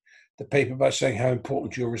finish the paper by saying how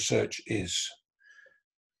important your research is.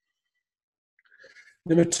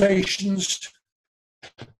 Limitations.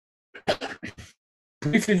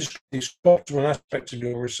 Briefly describe one aspect of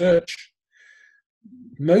your research.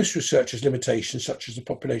 Most research has limitations such as the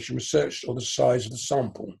population researched or the size of the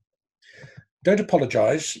sample. Don't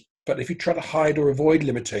apologize, but if you try to hide or avoid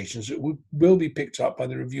limitations, it will be picked up by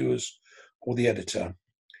the reviewers or the editor.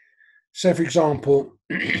 So, for example,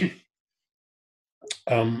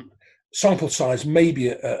 sample size may be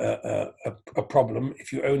a problem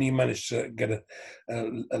if you only manage to get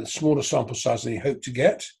a smaller sample size than you hope to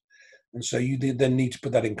get. And so you then need to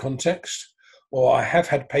put that in context. Or I have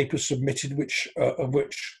had papers submitted of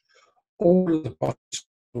which all of the participants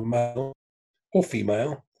were male or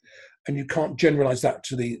female, and you can't generalize that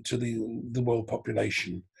to the world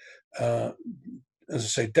population. As I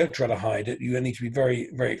say, don't try to hide it. You need to be very,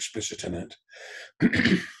 very explicit in it.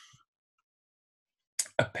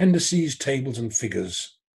 Appendices, tables, and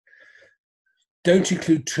figures. Don't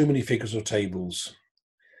include too many figures or tables.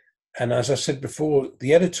 And as I said before,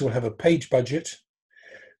 the editor will have a page budget,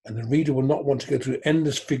 and the reader will not want to go through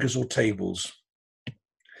endless figures or tables.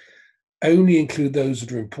 Only include those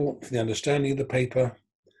that are important for the understanding of the paper.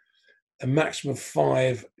 A maximum of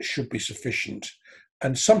 5 should be sufficient.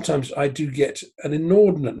 And sometimes I do get an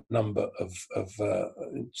inordinate number of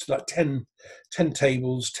it's like 10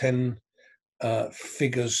 tables, 10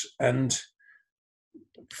 figures. And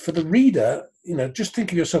for the reader, just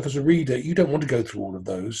think of yourself as a reader, you don't want to go through all of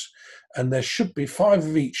those. And there should be 5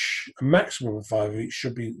 of each, a maximum of 5 of each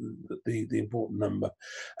should be the important number.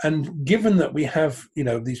 And given that we have,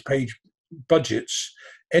 these page budgets,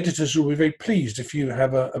 editors will be very pleased if you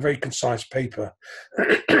have a very concise paper.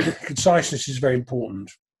 Conciseness is very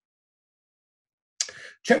important.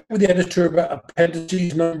 Check with the editor about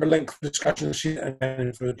appendices, number, length of discussion,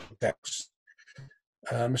 and text.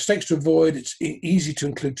 Mistakes to avoid. It's easy to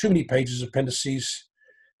include too many pages of appendices.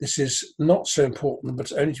 This is not so important, but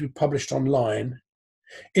it's only to be published online.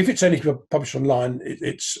 If it's only to be published online,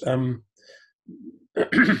 it's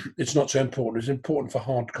it's not so important. It's important for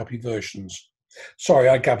hard copy versions. Sorry,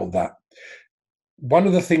 I gabbled that. One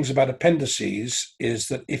of the things about appendices is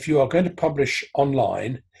that if you are going to publish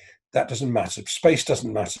online, that doesn't matter. Space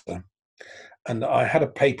doesn't matter. And I had a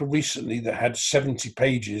paper recently that had 70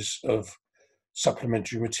 pages of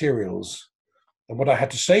supplementary materials. And what I had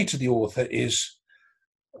to say to the author is,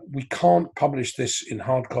 we can't publish this in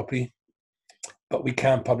hard copy, but we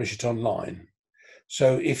can publish it online.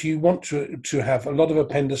 So if you want to have a lot of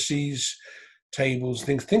appendices, tables,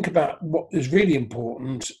 things, think about what is really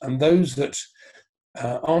important, and those that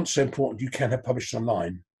aren't so important, you can have published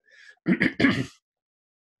online.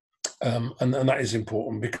 And that is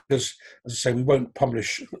important because, as I say, we won't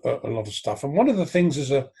publish a lot of stuff. And one of the things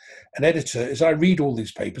as an editor is I read all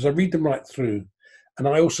these papers, I read them right through, and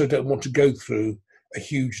I also don't want to go through a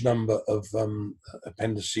huge number of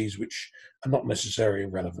appendices which are not necessarily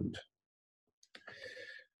relevant.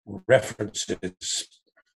 References.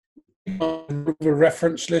 The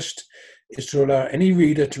reference list is to allow any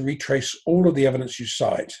reader to retrace all of the evidence you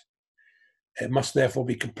cite. It must therefore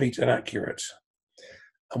be complete and accurate.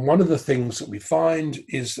 And one of the things that we find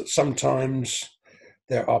is that sometimes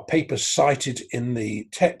there are papers cited in the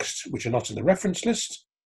text which are not in the reference list,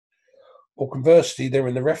 or conversely, they're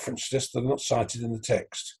in the reference list that are not cited in the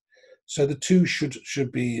text. So the two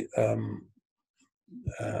should be to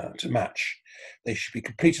match. They should be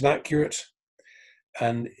complete and accurate.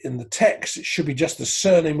 And in the text, it should be just the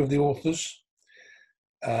surname of the authors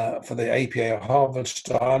for the APA or Harvard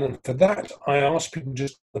style. And for that, I ask people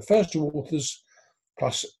just the first two authors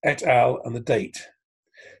plus et al. And the date.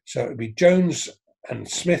 So it would be Jones and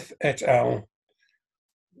Smith et al.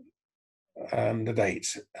 And the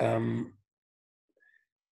date.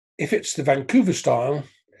 If it's the Vancouver style,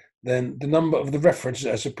 then the number of the reference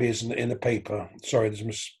as appears in the paper. Sorry, there's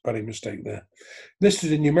a spelling mistake there.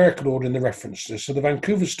 Listed in numerical order in the references. So the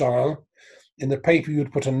Vancouver style, in the paper you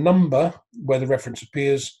would put a number where the reference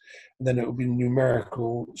appears, and then it would be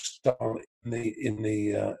numerical style in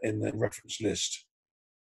the reference list.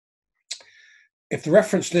 If the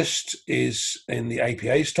reference list is in the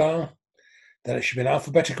APA style, then it should be in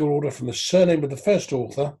alphabetical order from the surname of the first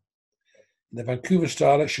author. In the Vancouver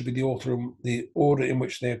style, it should be the order in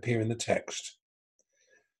which they appear in the text.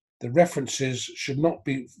 The references should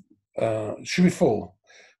be full,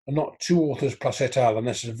 and not two authors plus et al.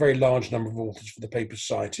 Unless there's a very large number of authors for the papers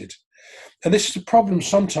cited. And this is a problem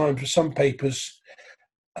sometimes with some papers.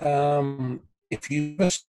 If you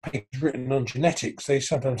have papers written on genetics, they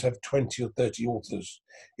sometimes have 20 or 30 authors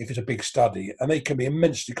if it's a big study, and they can be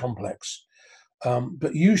immensely complex.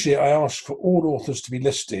 But usually I ask for all authors to be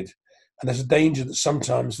listed. And there's a danger that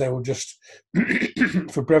sometimes they will just,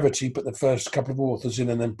 for brevity, put the first couple of authors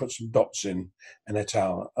in and then put some dots in and et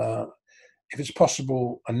al. If it's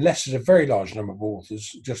possible, unless there's a very large number of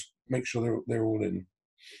authors, just make sure they're all in.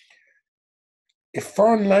 If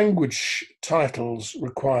foreign language titles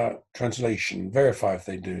require translation, verify if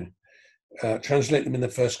they do. Translate them in the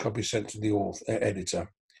first copy sent to the editor.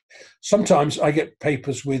 Sometimes I get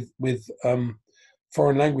papers with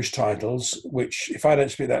foreign language titles, which, if I don't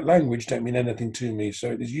speak that language, don't mean anything to me. So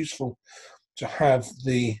it is useful to have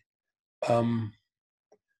the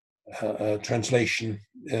translation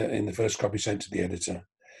in the first copy sent to the editor.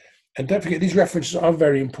 And don't forget, these references are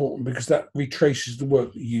very important because that retraces the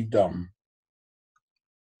work that you've done.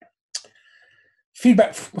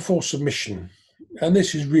 Feedback before submission, and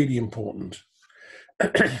this is really important.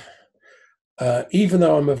 Even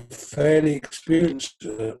though I'm a fairly experienced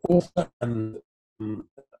author and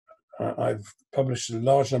I've published a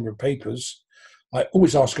large number of papers, I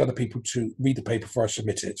always ask other people to read the paper before I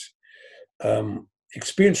submit it.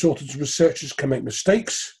 Experienced authors and researchers can make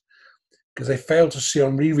mistakes because they fail to see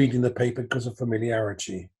on rereading the paper because of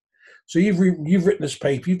familiarity. So you've written this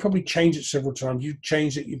paper, you've probably changed it several times, you've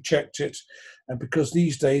changed it, you've checked it, and because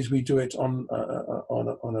these days we do it on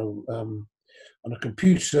a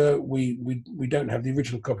computer, we don't have the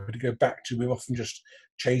original copy to go back to. We've often just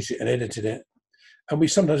changed it and edited it. And we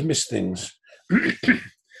sometimes miss things.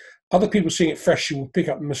 Other people seeing it fresh, you will pick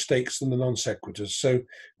up the mistakes than the non sequiturs. So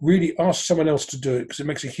really ask someone else to do it because it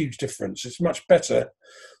makes a huge difference. It's much better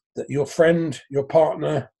that your friend, your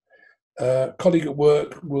partner, colleague at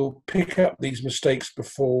work will pick up these mistakes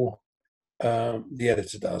before the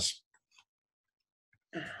editor does.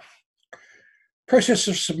 Process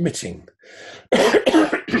of submitting.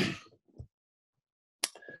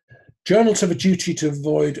 Journals have a duty to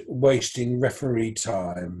avoid wasting referee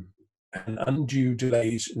time and undue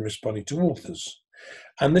delays in responding to authors.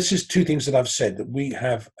 And this is two things that I've said, that we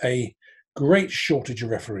have a great shortage of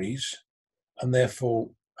referees, and therefore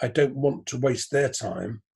I don't want to waste their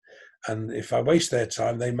time. And if I waste their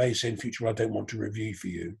time, they may say in future, well, I don't want to review for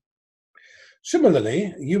you.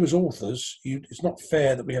 Similarly, you as authors, it's not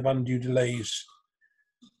fair that we have undue delays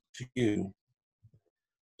to you.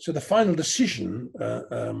 So the final decision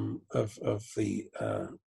of the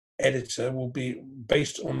editor will be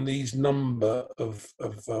based on these number of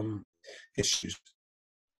issues.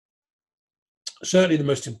 Certainly the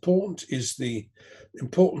most important is the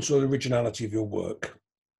importance or originality of your work.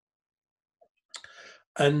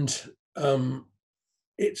 And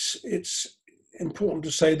it's important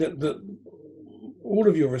to say that all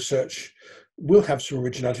of your research will have some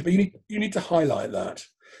originality, but you need to highlight that.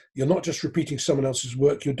 You're not just repeating someone else's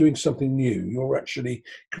work, you're doing something new. You're actually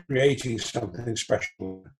creating something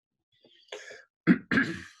special.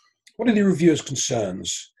 What are the reviewer's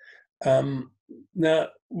concerns? Now,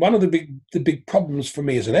 one of the big problems for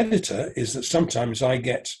me as an editor is that sometimes I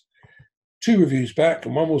get 2 reviews back,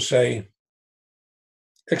 and one will say,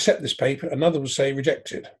 accept this paper, another will say,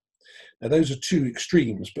 reject it. Now, those are 2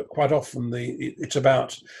 extremes, but quite often it's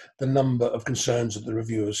about the number of concerns that the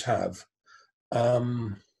reviewers have.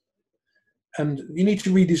 And you need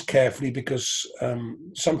to read these carefully because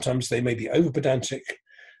sometimes they may be over pedantic,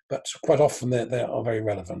 but quite often they are very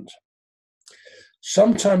relevant.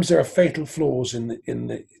 Sometimes there are fatal flaws in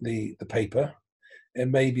the paper, It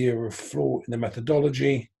may be a flaw in the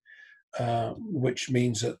methodology, which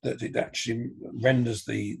means that it actually renders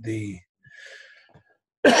the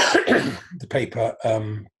the paper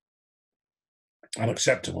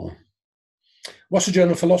unacceptable. What's the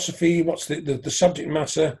journal philosophy? What's the subject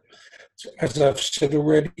matter? As I've said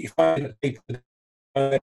already, if I find a paper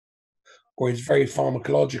or is very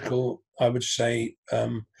pharmacological, I would say,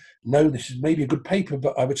 no, this is maybe a good paper,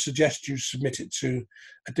 but I would suggest you submit it to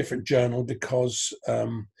a different journal, because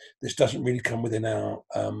this doesn't really come within our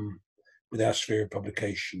sphere of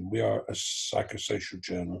publication. We are a psychosocial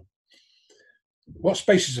journal. What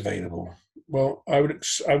space is available? Well, I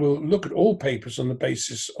will look at all papers on the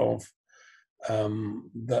basis of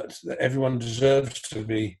that everyone deserves to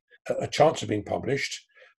be a chance of being published,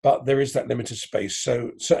 but there is that limited space.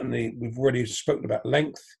 So certainly we've already spoken about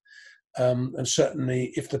length, and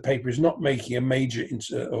certainly if the paper is not making a major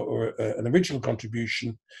or an original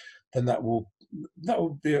contribution, then that will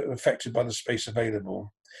be affected by the space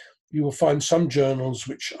available. You will find some journals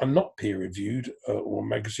which are not peer-reviewed, or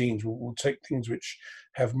magazines will take things which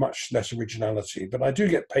have much less originality. But I do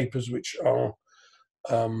get papers which are,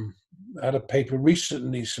 I had a paper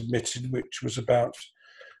recently submitted which was about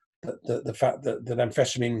the fact that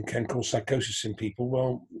amphetamine can cause psychosis in people.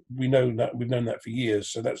 Well, we've known that for years,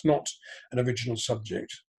 so that's not an original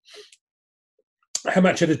subject. How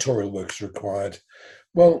much editorial work is required?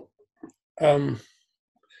 Well,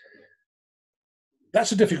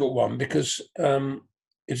 that's a difficult one, because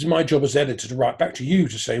it's my job as editor to write back to you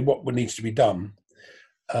to say what needs to be done.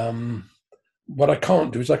 What I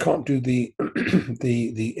can't do is I can't do the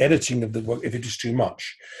the editing of the work if it is too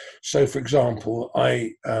much. So, for example,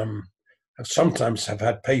 I sometimes have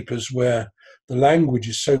had papers where the language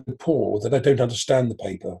is so poor that I don't understand the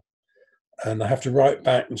paper, and I have to write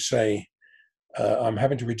back and say, I'm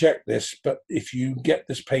having to reject this, but if you get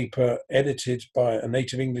this paper edited by a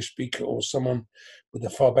native English speaker or someone with a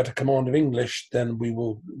far better command of English, then we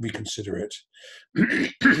will reconsider it.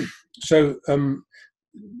 So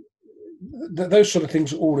those sort of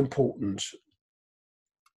things are all important.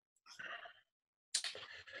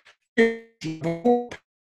 Before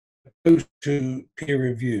it goes to peer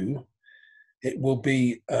review, it will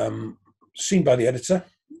be seen by the editor,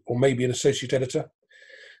 or maybe an associate editor.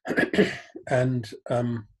 And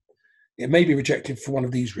it may be rejected for one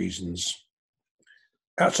of these reasons,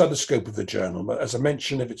 outside the scope of the journal. But as I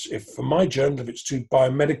mentioned, if for my journal, if it's too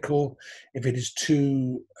biomedical, if it is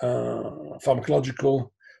too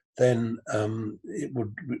pharmacological, then it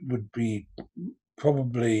would be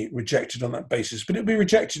probably rejected on that basis. But it would be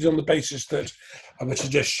rejected on the basis that I would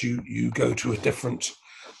suggest you go to a different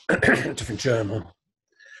journal.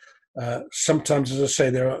 Sometimes, as I say,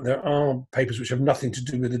 there are papers which have nothing to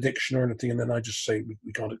do with addiction or anything, and then I just say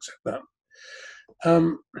we can't accept that.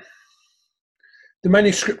 The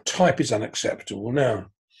manuscript type is unacceptable.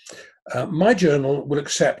 Now, my journal will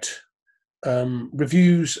accept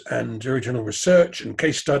reviews and original research and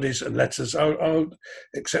case studies and letters. I'll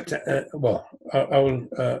accept I will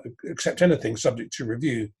accept anything subject to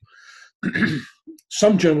review.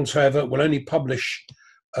 Some journals, however, will only publish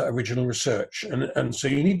original research, and so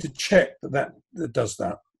you need to check that does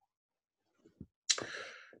that.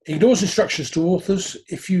 Ignores instructions to authors.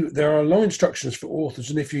 There are long instructions for authors,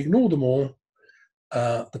 and if you ignore them all,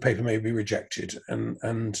 the paper may be rejected.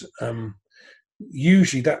 And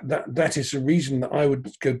usually that is the reason that I would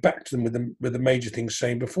go back to them with the major things,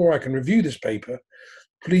 saying, before I can review this paper,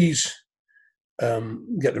 please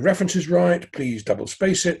get the references right, please double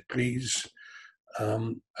space it, please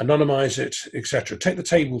anonymize it, etc. Take the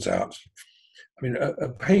tables out. I mean, a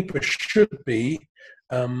paper should be,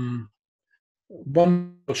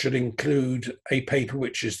 one should include a paper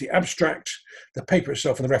which is the abstract, the paper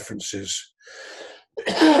itself, and the references.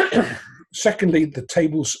 Secondly, the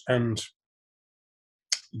tables and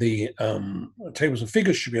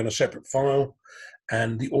figures should be on a separate file,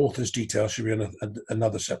 and the author's details should be on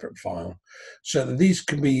another separate file, so that these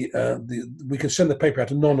can be we can send the paper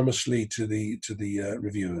out anonymously to the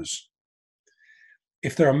reviewers.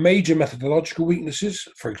 If there are major methodological weaknesses,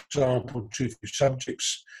 for example, too few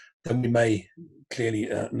subjects, then we may clearly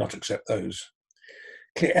not accept those.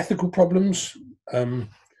 Clear ethical problems.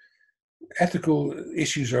 Ethical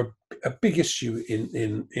issues are a big issue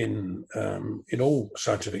in all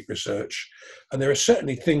scientific research, and there are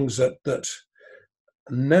certainly things that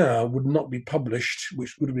now would not be published,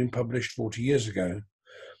 which would have been published 40 years ago.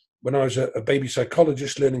 When I was a baby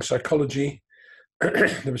psychologist learning psychology,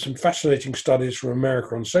 there were some fascinating studies from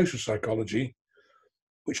America on social psychology,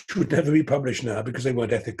 which would never be published now because they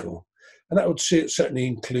weren't ethical. And that would certainly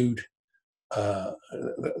include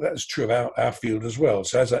That's true of our field as well.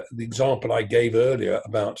 So as the example I gave earlier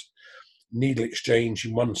about needle exchange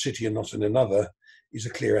in one city and not in another is a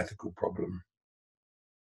clear ethical problem.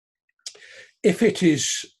 If it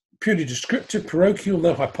is purely descriptive, parochial,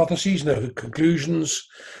 no hypotheses, no conclusions,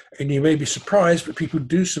 and you may be surprised, but people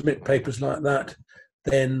do submit papers like that,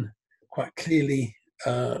 then quite clearly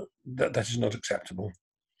that is not acceptable.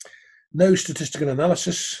 No statistical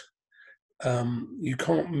analysis. You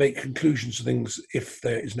can't make conclusions of things if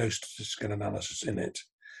there is no statistical analysis in it,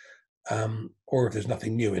 or if there's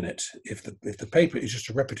nothing new in it. If the paper is just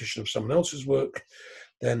a repetition of someone else's work,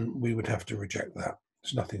 then we would have to reject that.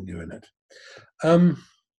 There's nothing new in it.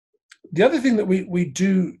 The other thing that we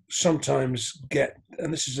do sometimes get,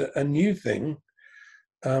 and this is a new thing,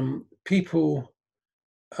 people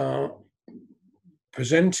are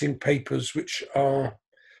presenting papers which are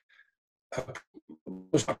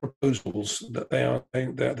proposals, that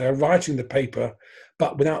they're writing the paper,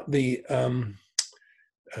 but without the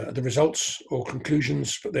results or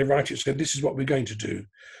conclusions. But they write it, so this is what we're going to do,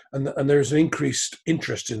 and there is an increased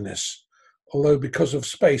interest in this. Although because of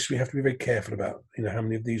space, we have to be very careful about how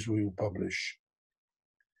many of these we will publish.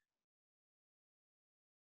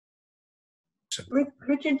 So,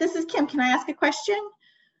 Richard, this is Kim. Can I ask a question?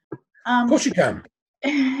 Of course you can.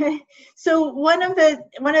 So one of the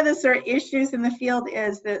sort of issues in the field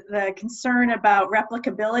is the concern about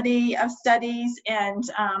replicability of studies, and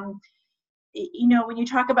when you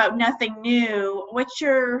talk about nothing new, what's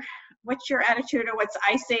your attitude, or what's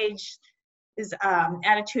ISAGE's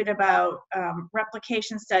attitude about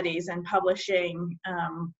replication studies and publishing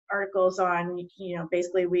articles on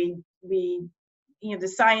basically we the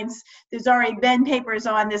science, there's already been papers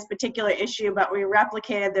on this particular issue, but we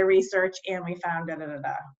replicated the research and we found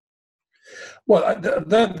da-da-da-da. Well,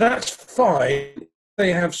 that's fine.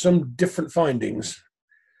 They have some different findings.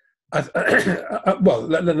 Well,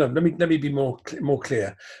 let me be more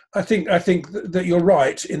clear. I think that you're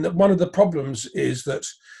right in that one of the problems is that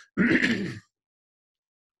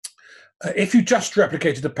if you just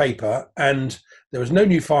replicated a paper and there was no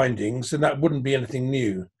new findings, then that wouldn't be anything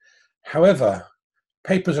new. However,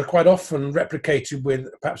 papers are quite often replicated with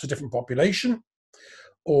perhaps a different population,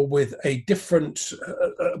 or with a different,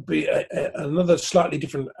 another slightly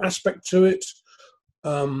different aspect to it,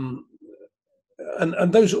 and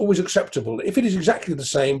those are always acceptable. If it is exactly the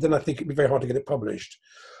same, then I think it'd be very hard to get it published.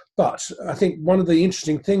 But I think one of the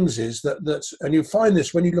interesting things is that and you'll find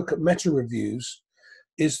this when you look at meta reviews,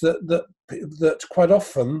 is that quite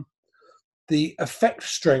often the effect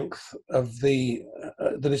strength of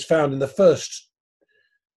that is found in the first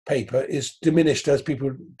paper is diminished as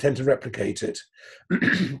people tend to replicate it.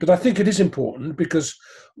 But I think it is important because,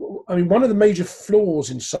 one of the major flaws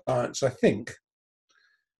in science, I think,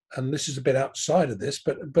 and this is a bit outside of this,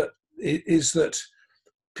 but it is that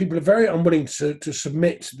people are very unwilling to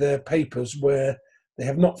submit their papers where they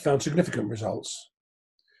have not found significant results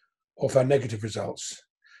or found negative results.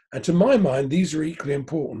 And to my mind, these are equally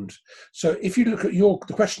important. So if you look at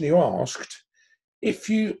the question you asked, if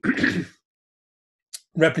you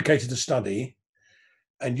replicated a study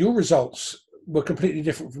and your results were completely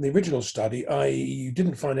different from the original study, i.e. you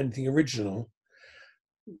didn't find anything original,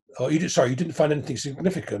 or you didn't find anything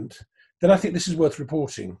significant, then I think this is worth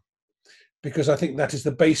reporting, because I think that is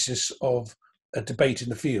the basis of a debate in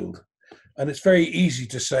the field. And it's very easy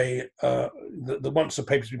to say that once a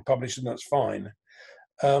paper's been published, and that's fine.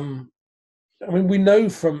 We know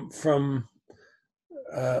from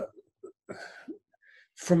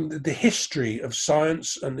the history of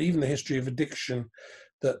science and even the history of addiction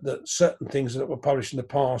that certain things that were published in the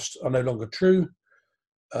past are no longer true,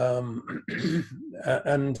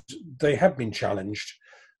 and they have been challenged.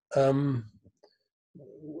 And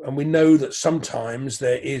we know that sometimes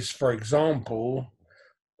there is, for example,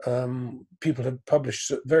 people have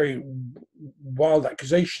published very wild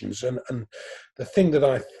accusations, and the thing that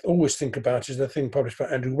I always think about is the thing published by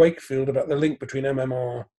Andrew Wakefield about the link between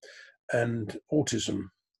MMR and autism,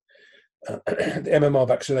 the MMR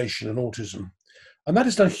vaccination and autism, and that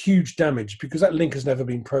has done huge damage because that link has never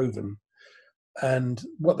been proven. And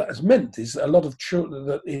what that has meant is that a lot of children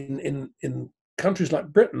that in countries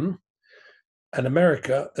like Britain and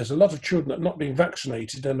America, there's a lot of children that are not being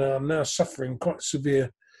vaccinated and are now suffering quite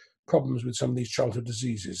severe problems with some of these childhood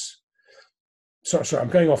diseases. Sorry, I'm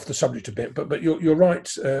going off the subject a bit, but you're right,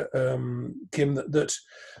 Kim, that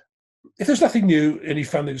if there's nothing new and you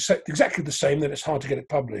found it exactly the same, then it's hard to get it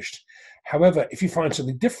published. However, if you find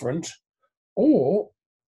something different, or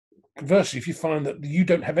conversely, if you find that you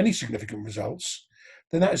don't have any significant results,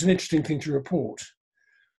 then that is an interesting thing to report.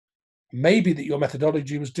 maybe that your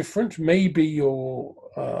methodology was different, maybe your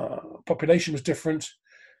population was different,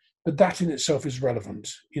 but that in itself is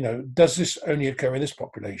relevant. You know, does this only occur in this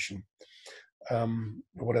population, or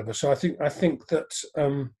whatever? So I think that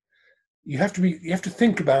you have to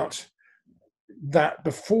think about that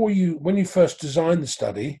before when you first design the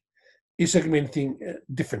study. Is there going to be anything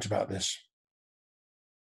different about this?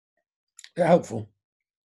 Is that helpful?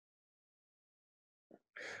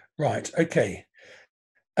 Right. Okay.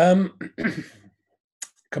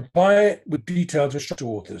 Comply with detailed instructor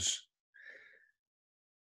authors.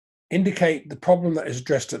 Indicate the problem that is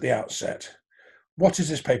addressed at the outset. What is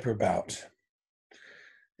this paper about?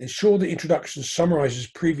 Ensure the introduction summarizes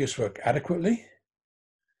previous work adequately.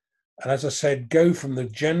 And as I said, go from the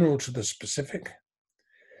general to the specific.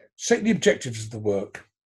 Set the objectives of the work.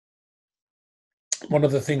 One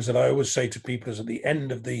of the things that I always say to people is at the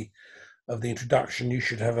end of the introduction, you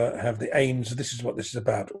should have the aims. This is what this is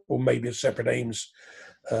about, or maybe a separate aims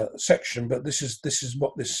section. But this is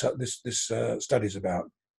what this study is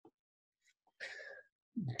about.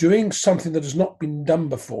 Doing something that has not been done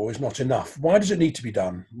before is not enough. Why does it need to be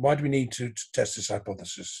done? Why do we need to test this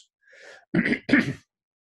hypothesis?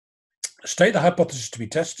 State the hypothesis to be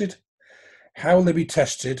tested. How will they be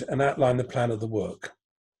tested, and outline the plan of the work.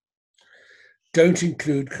 Don't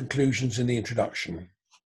include conclusions in the introduction.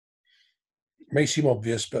 It may seem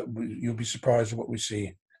obvious, but you'll be surprised at what we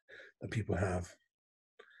see that people have.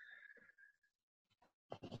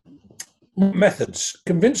 Methods.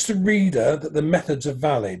 Convince the reader that the methods are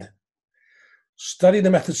valid. Study the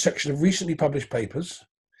methods section of recently published papers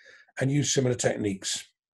and use similar techniques.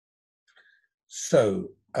 So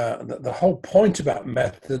the whole point about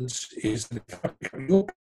methods is that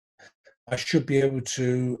I should be able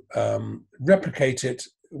to replicate it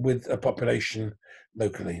with a population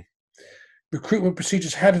locally. Recruitment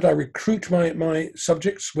procedures. How did I recruit my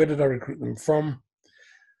subjects? Where did I recruit them from?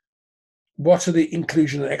 What are the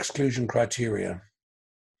inclusion and exclusion criteria?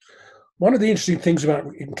 One of the interesting things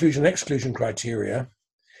about inclusion and exclusion criteria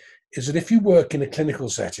is that if you work in a clinical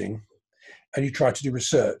setting and you try to do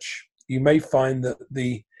research, you may find that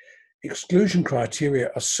the exclusion criteria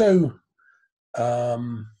are so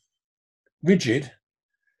rigid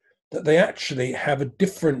that they actually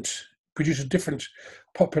produce a different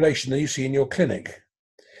population than you see in your clinic.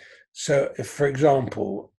 So if, for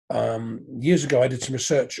example, years ago I did some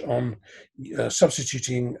research on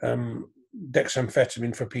substituting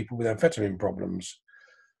dexamphetamine for people with amphetamine problems.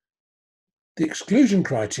 The exclusion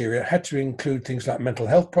criteria had to include things like mental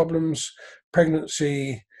health problems,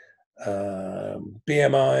 pregnancy,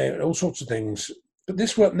 BMI, all sorts of things. But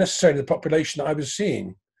this weren't necessarily the population that I was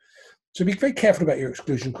seeing. So be very careful about your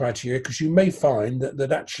exclusion criteria, because you may find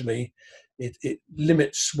that actually it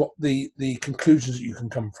limits what the conclusions that you can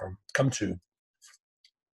come to.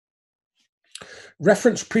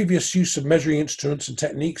 Reference previous use of measuring instruments and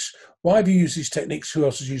techniques. Why have you used these techniques? Who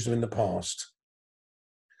else has used them in the past?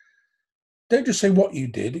 Don't just say what you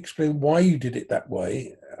did, explain why you did it that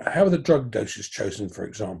way. How are the drug doses chosen, for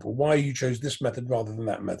example? Why you chose this method rather than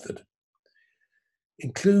that method?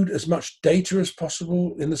 Include as much data as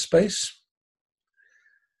possible in the space,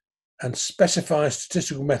 and specify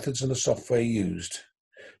statistical methods and the software used.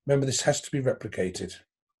 Remember, this has to be replicated.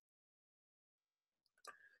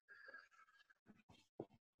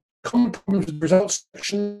 Common problems with results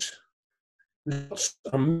sections. Results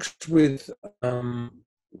are mixed with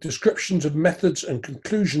descriptions of methods and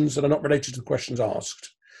conclusions that are not related to the questions asked.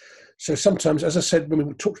 So sometimes, as I said when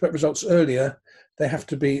we talked about results earlier, they have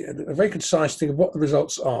to be a very concise thing of what the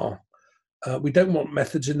results are. We don't want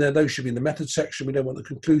methods in there. Those should be in the methods section. We don't want the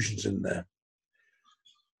conclusions in there.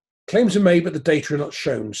 Claims are made, but the data are not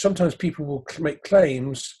shown. Sometimes people will make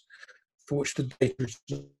claims for which the data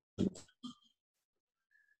isn't.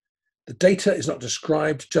 The data is not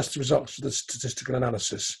described, just the results of the statistical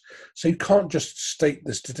analysis. So you can't just state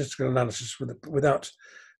the statistical analysis without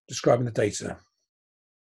describing the data.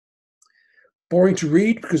 Boring to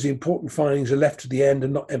read because the important findings are left to the end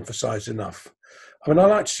and not emphasized enough. I mean, I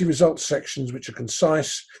like to see results sections which are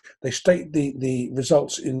concise. They state the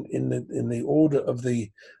results in the order of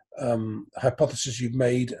the hypothesis you've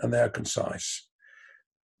made, and they are concise.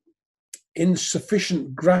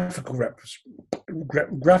 Insufficient graphical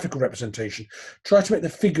representation. Try to make the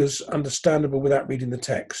figures understandable without reading the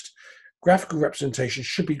text. Graphical representation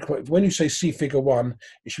should be quite, when you say see figure 1,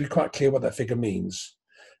 it should be quite clear what that figure means.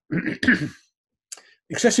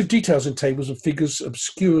 Excessive details in tables and figures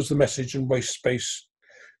obscures the message and wastes space.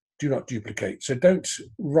 Do not duplicate. So don't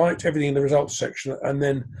write everything in the results section and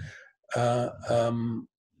then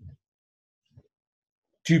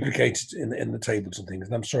duplicate it in the tables and things.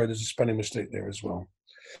 And I'm sorry, there's a spelling mistake there as well.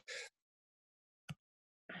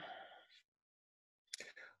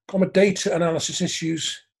 Common data analysis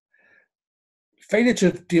issues. Failure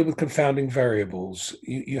to deal with confounding variables.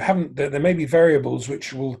 You haven't. There may be variables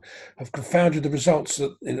which will have confounded the results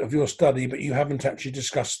of your study, but you haven't actually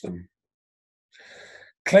discussed them.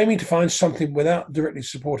 Claiming to find something without directly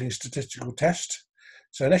supporting a statistical test.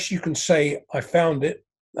 So unless you can say, I found it,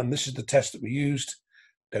 and this is the test that we used,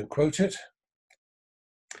 don't quote it.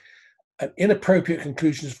 And inappropriate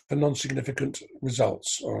conclusions for non-significant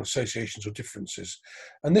results or associations or differences.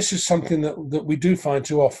 And this is something that we do find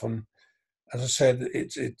too often. As I said,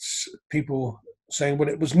 it's people saying, well,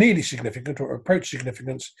 it was nearly significant or approached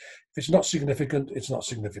significance. If it's not significant, it's not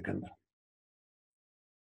significant.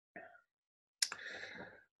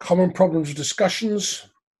 Common problems of discussions.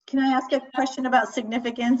 Can I ask a question about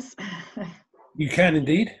significance? You can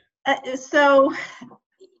indeed. So,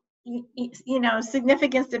 you know,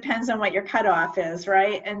 significance depends on what your cutoff is,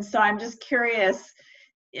 right? And so I'm just curious,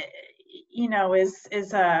 you know, is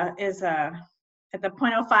a at the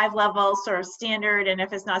 0.05 level sort of standard, and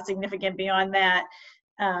if it's not significant beyond that,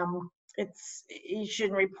 you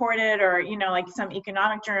shouldn't report it, or, you know, like some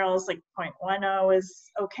economic journals, like 0.10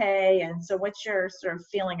 is okay. And so what's your sort of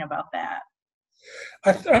feeling about that?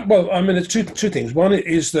 Well, I mean, there's two things. One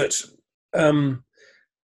is that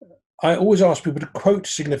I always ask people to quote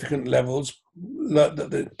significant levels, that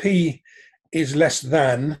the P is less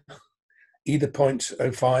than either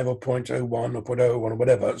 0.05 or 0.01 or 0.01 or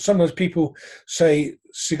whatever. Sometimes people say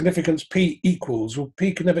significance P equals. Well,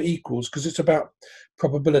 P can never equals because it's about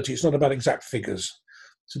probability. It's not about exact figures.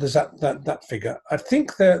 So there's that figure. I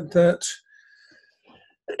think that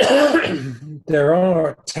there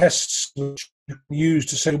are tests which you can use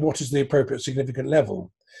to say what is the appropriate significant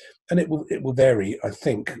level, and it will vary, I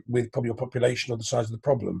think, with probably your population or the size of the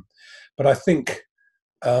problem. But I think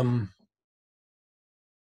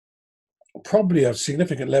probably a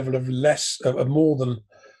significant level of more than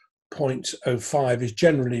 0.05 is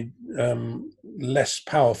generally less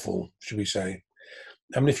powerful, should we say.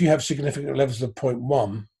 I mean, if you have significant levels of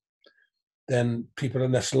 0.1, then people are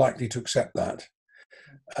less likely to accept that.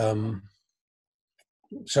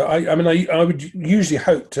 So I mean, I would usually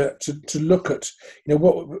hope to look at, you know,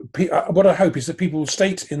 what I hope is that people will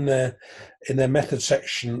state in their method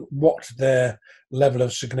section what their level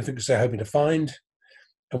of significance they're hoping to find,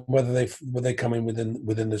 and whether they come in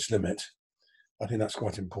within this limit. I think that's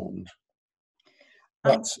quite important.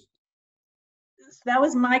 But so that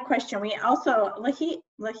was my question. We also,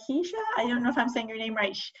 Lahisha, I don't know if I'm saying your name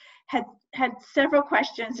right, had several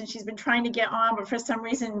questions, and she's been trying to get on, but for some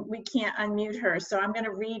reason we can't unmute her. So I'm going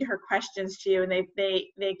to read her questions to you, and they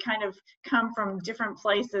kind of come from different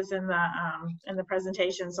places in the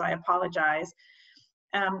presentation, so I apologize.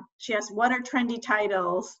 She asked, what are trendy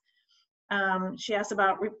titles? She asked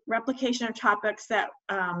about replication of topics that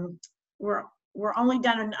were only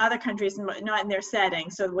done in other countries, not in their setting.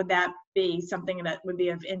 So would that be something that would be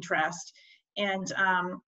of interest? And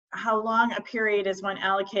how long a period is one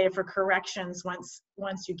allocated for corrections once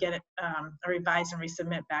you get it revised and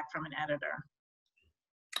resubmit back from an editor?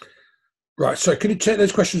 Right, so can you take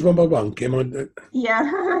those questions one by one, Kim?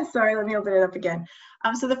 Yeah, sorry, let me open it up again.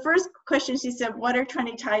 So the first question, she said, what are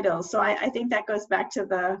trendy titles? So I think that goes back to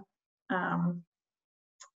the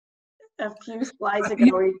a few slides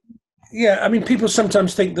ago. Yeah, I mean, people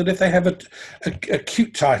sometimes think that if they have a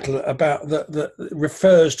cute title about that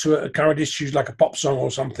refers to a current issue, like a pop song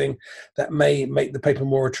or something, that may make the paper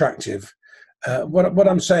more attractive. What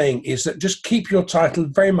I'm saying is that just keep your title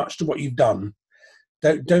very much to what you've done.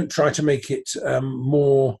 Don't try to make it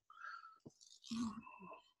more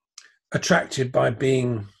attractive by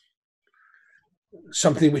being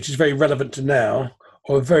something which is very relevant to now,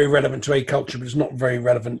 or very relevant to a culture, but it's not very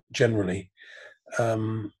relevant generally.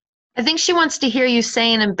 I think she wants to hear you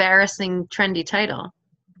say an embarrassing, trendy title.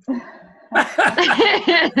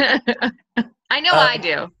 I know I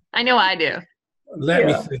do. I know I do. Let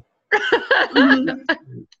me think.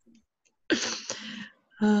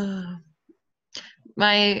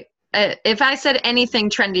 If I said anything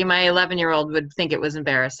trendy, my 11-year-old would think it was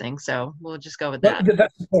embarrassing. So we'll just go with that.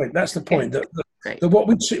 That's the point. That's the point. Okay. That what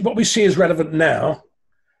we see is relevant now.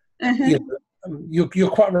 You know,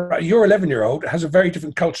 you're quite right. Your 11-year-old has a very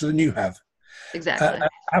different culture than you have. Exactly.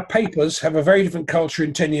 Our papers have a very different culture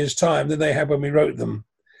in 10 years' time than they had when we wrote them.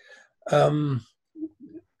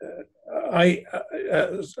 I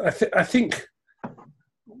think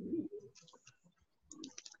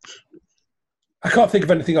I can't think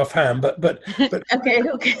of anything offhand, but okay.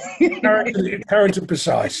 current and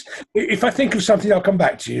precise. If I think of something, I'll come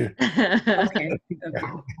back to you. Okay.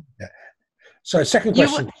 Yeah. So, second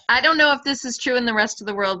question. I don't know if this is true in the rest of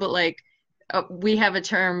the world, but like we have a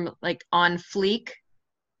term like on fleek.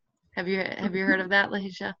 Have you heard of that,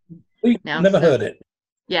 Lahisha? No, Never so- heard it.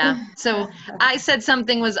 Yeah. So I said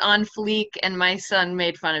something was on fleek, and my son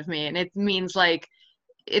made fun of me, and it means like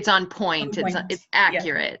it's on point. On point. It's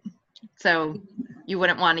accurate. So you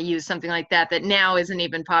wouldn't want to use something like that now isn't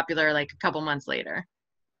even popular like a couple months later.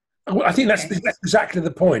 Well, I think that's exactly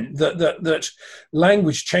the point, that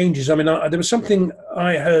language changes. I mean, there was something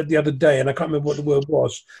I heard the other day, and I can't remember what the word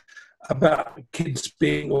was, about kids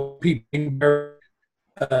being, or people being very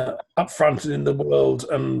upfront in the world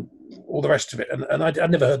and all the rest of it. And I'd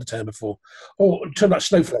never heard the term before. Or a term like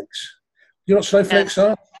snowflakes. You know what snowflakes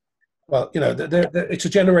are? Well, you know, it's a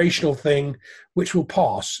generational thing which will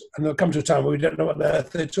pass, and there'll come to a time where we don't know what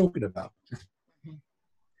they're talking about.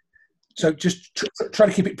 So just try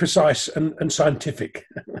to keep it precise and scientific.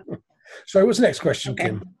 So what's the next question,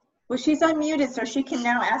 Kim? Well, she's unmuted, so she can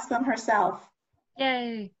now ask them herself.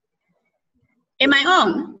 Yay. Am I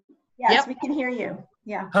on? Yes, Yep. we can hear you.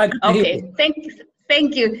 Yeah. Hi, good to hear Okay, you.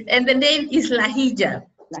 thank you. And the name is Lahija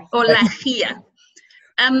or Lahia.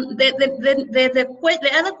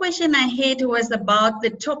 The other question I had was about the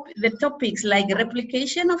topics, like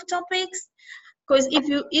replication of topics. Because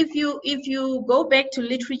if you go back to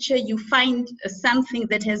literature, you find something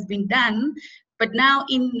that has been done, but now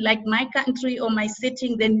in like my country or my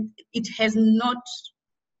setting, then it has not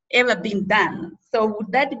ever been done. So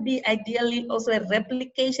would that be ideally also a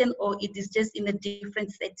replication, or it is just in a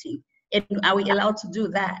different setting? And are we allowed to do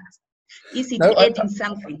that? Is it adding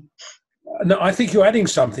something? No, I think you're adding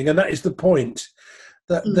something, and that is the point.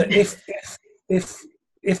 That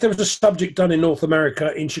if there was a subject done in North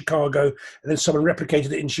America, in Chicago, and then someone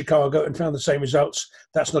replicated it in Chicago and found the same results,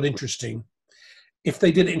 that's not interesting. If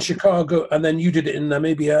they did it in Chicago and then you did it in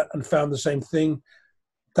Namibia and found the same thing,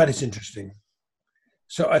 that is interesting.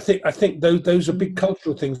 So I think those are big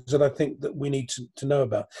cultural things that I think that we need to know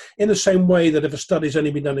about. In the same way that if a study's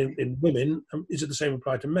only been done in women, is it the same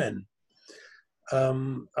apply to men?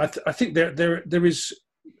 I think there is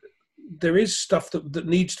stuff that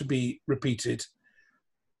needs to be repeated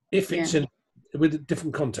if it's with a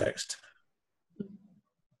different context.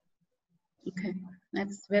 Okay,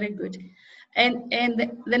 that's very good. And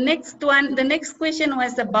the next question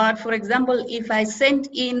was about, for example, if I sent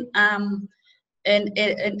in an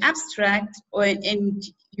abstract and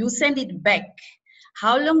you send it back,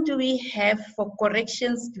 how long do we have for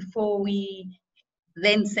corrections before we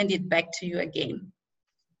then send it back to you again?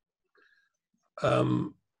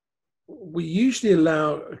 We usually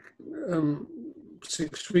allow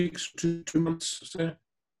 6 weeks to 2 months. So,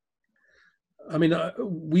 I mean,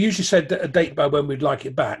 we usually set a date by when we'd like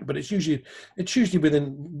it back, but it's usually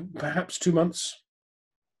within perhaps 2 months.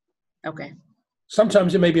 Okay.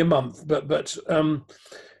 Sometimes it may be a month, but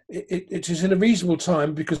it is in a reasonable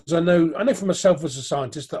time, because I know for myself as a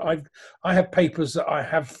scientist that I have papers that I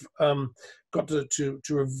have got to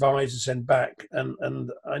revise and send back,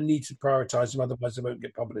 and I need to prioritize them, otherwise they won't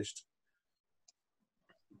get published.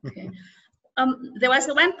 Okay. There was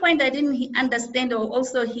one point I didn't understand or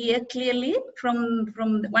also hear clearly from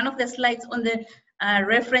one of the slides on the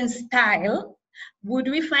reference style. Would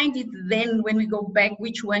we find it then when we go back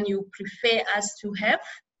which one you prefer us to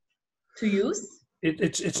use?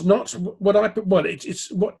 It's not what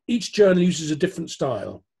it's what each journal uses a different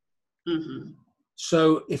style. Mm-hmm.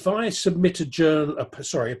 So if I submit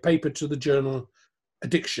a paper to the journal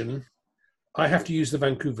Addiction, I have to use the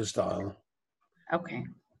Vancouver style. Okay.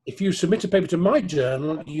 If you submit a paper to my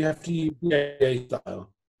journal, you have to use the AA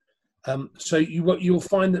style. So you'll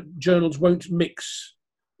find that journals won't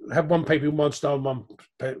have one paper in one style, one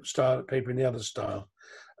paper in the other style,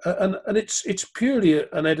 and it's purely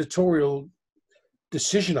an editorial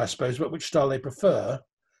decision, I suppose, about which style they prefer.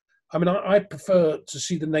 I mean, I prefer to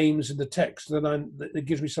see the names in the text, and it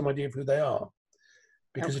gives me some idea of who they are.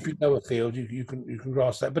 Because if you know a field, you can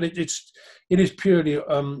grasp that. But it is purely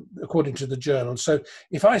according to the journal. So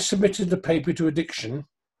if I submitted a paper to Addiction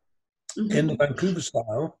in the Vancouver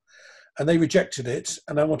style, and they rejected it,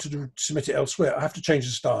 and I wanted to submit it elsewhere, I have to change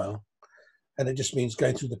the style, and it just means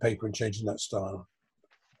going through the paper and changing that style.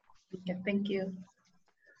 Okay, thank you.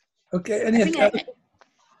 Okay.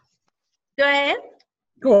 Go ahead.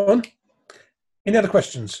 Go on. Any other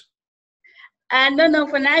questions? No,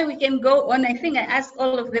 for now we can go on. I think I asked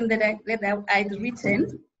all of them that I'd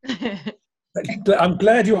written. I'm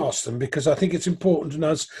glad you asked them, because I think it's important, and I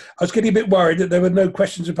was getting a bit worried that there were no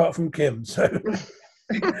questions apart from Kim. So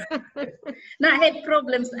No, I had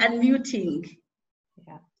problems unmuting.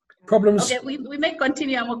 Yeah. Problems. Okay, we may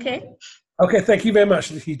continue. I'm okay. Okay, thank you very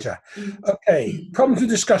much, Nikita. Okay, problems with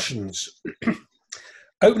discussions.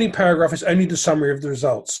 Opening paragraph is only the summary of the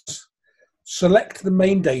results. Select the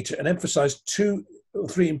main data and emphasize two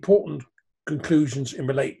three important conclusions in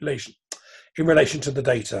relation to the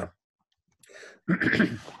data.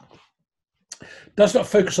 Does not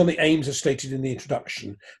focus on the aims as stated in the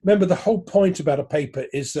introduction. Remember, the whole point about a paper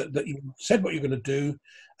is that you said what you're going to do,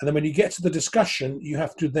 and then when you get to the discussion, you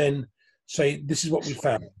have to then say, this is what we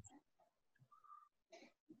found.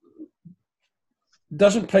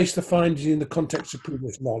 Doesn't place the findings in the context of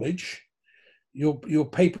previous knowledge. Your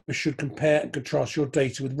paper should compare and contrast your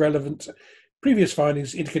data with relevant previous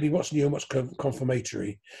findings, indicating what's new and what's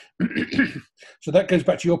confirmatory. So that goes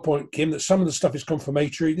back to your point, Kim, that some of the stuff is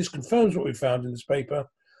confirmatory. This confirms what we found in this paper,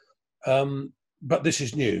 but this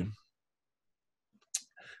is new.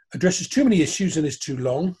 Addresses too many issues and is too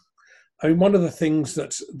long. I mean, one of the things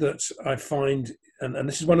that I find, and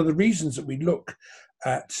this is one of the reasons that we look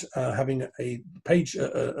at having a page,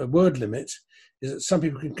 a word limit, is that some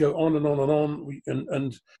people can go on and on and on.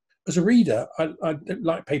 And as a reader, I don't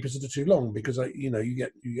like papers that are too long, because you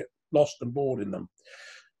get lost and bored in them.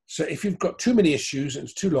 So if you've got too many issues and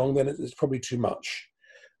it's too long, then it's probably too much.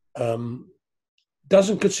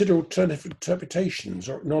 Doesn't consider alternative interpretations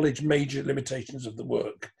or acknowledge major limitations of the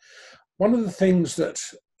work. One of the things that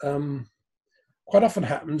quite often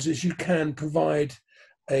happens is you can provide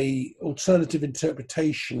a alternative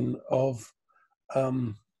interpretation of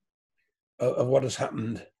what has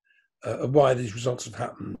happened, of why these results have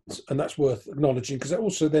happened, and that's worth acknowledging, because that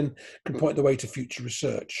also then can point the way to future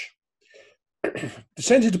research.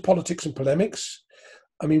 Descends into politics and polemics.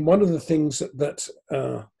 I mean, one of the things that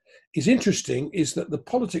is interesting is that the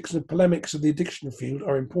politics and polemics of the addiction field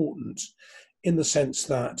are important, in the sense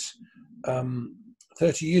that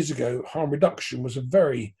 30 years ago, harm reduction was a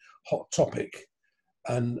very hot topic,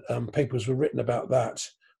 and papers were written about that.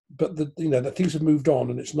 But that things have moved on,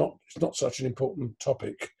 and it's not such an important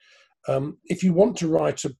topic. If you want to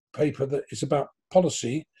write a paper that is about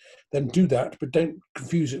policy, then do that, but don't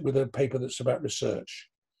confuse it with a paper that's about research.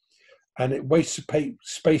 And it wastes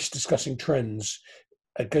space discussing trends.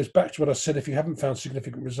 It goes back to what I said: if you haven't found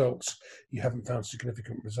significant results, you haven't found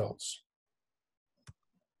significant results.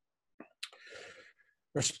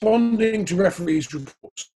 Responding to referees'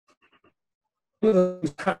 reports. One of the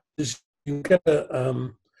things that happens is you get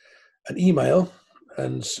an email,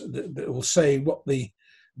 and that will say what the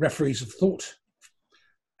referees have thought,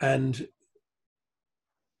 and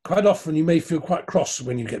quite often you may feel quite cross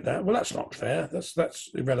when you get that. Well, that's not fair. That's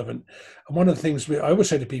irrelevant. And one of the things I always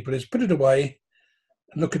say to people is, put it away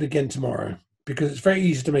and look at it again tomorrow, because it's very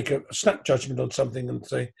easy to make a snap judgment on something and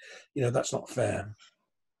say, that's not fair.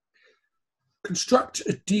 Construct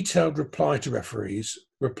a detailed reply to referees.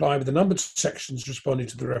 Reply with the numbered sections responding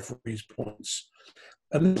to the referees' points.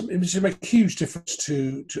 And this will make a huge difference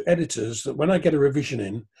to editors, that when I get a revision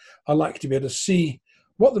in, I like to be able to see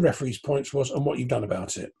what the referee's points was and what you've done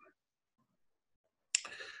about it.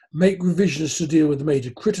 Make revisions to deal with the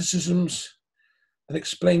major criticisms, and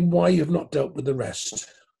explain why you have not dealt with the rest.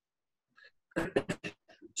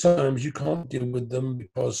 Sometimes you can't deal with them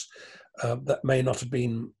because that may not have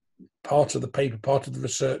been part of the paper, part of the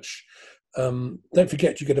research. Don't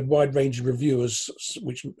forget, you get a wide range of reviewers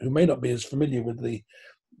who may not be as familiar with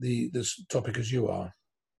this topic as you are.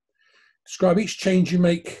 Describe each change you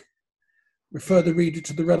make. Refer the reader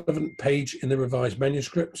to the relevant page in the revised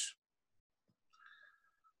manuscript.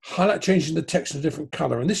 Highlight changes in the text in a different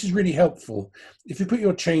colour, and this is really helpful. If you put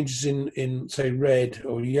your changes in say, red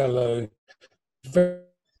or yellow, it's very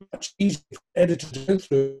much easier for the editor to go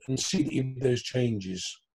through and see those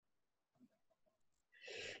changes.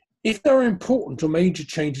 If there are important or major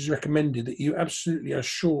changes recommended that you absolutely are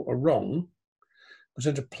sure are wrong,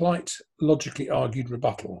 present a polite, logically argued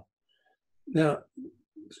rebuttal. Now,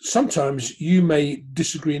 sometimes you may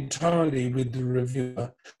disagree entirely with the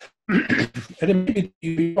reviewer, and it may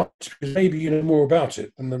be right, because maybe you know more about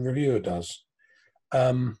it than the reviewer does.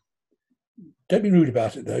 Don't be rude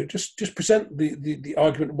about it, though. Just present the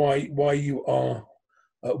argument why you are.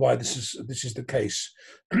 Why this is the case.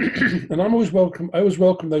 And I always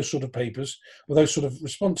welcome those sort of papers or those sort of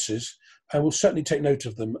responses, and we'll certainly take note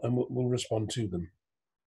of them, and we'll respond to them.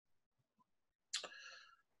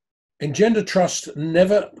 Engender trust.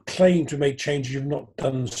 Never claim to make changes you've not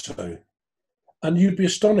done so. And you'd be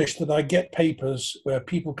astonished that I get papers where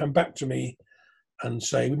people come back to me and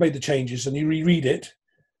say, we made the changes, and you reread it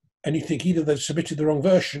and you think either they've submitted the wrong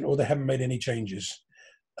version or they haven't made any changes.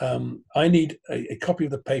 I need a copy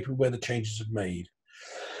of the paper where the changes are made.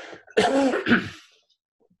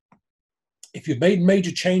 If you've made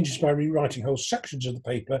major changes by rewriting whole sections of the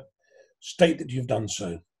paper, state that you've done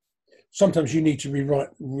so. Sometimes you need to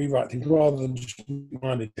rewrite things rather than just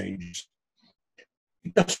minor changes.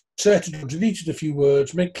 Just inserted or deleted a few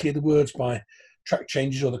words, make clear the words by track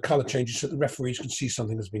changes or the colour changes so the referees can see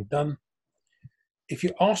something has been done. If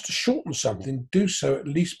you're asked to shorten something, do so at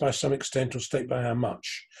least by some extent or state by how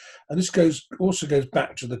much. And this also goes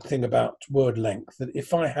back to the thing about word length, that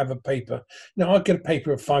if I have a paper, I get a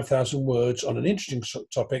paper of 5,000 words on an interesting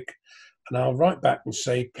topic, and I'll write back and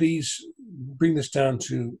say, please bring this down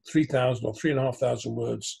to 3,000 or 3,500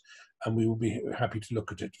 words, and we will be happy to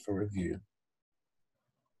look at it for review.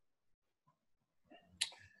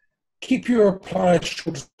 Keep your reply as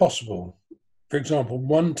short as possible. For example,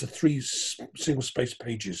 1 to 3 single-spaced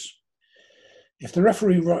pages. If the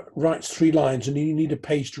referee writes 3 lines and you need a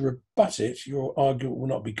page to rebut it, your argument will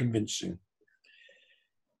not be convincing.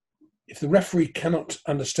 If the referee cannot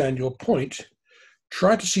understand your point,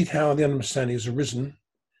 try to see how the understanding has arisen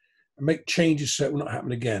and make changes so it will not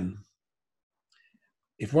happen again.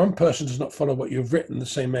 If one person does not follow what you've written, the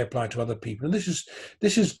same may apply to other people. And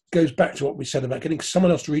this goes back to what we said about getting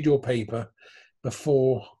someone else to read your paper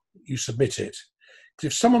before you submit it.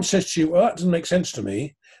 Because if someone says to you, well, that doesn't make sense to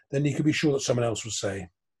me, then you can be sure that someone else will say.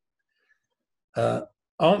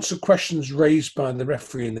 Answer questions raised by the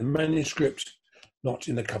referee in the manuscript, not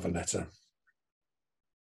in the cover letter.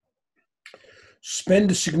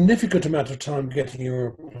 Spend a significant amount of time getting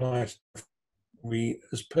your reply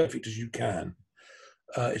as perfect as you can.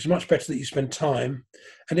 It's much better that you spend time.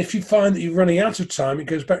 And if you find that you're running out of time, it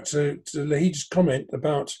goes back to Lahij's comment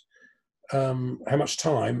about how much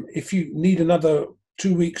time. If you need another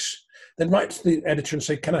 2 weeks, then write to the editor and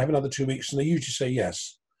say, can I have another 2 weeks? And they usually say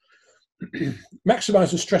yes.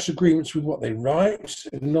 Maximize and stress agreements with what they write,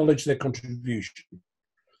 acknowledge their contribution.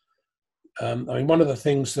 One of the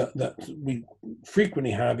things that we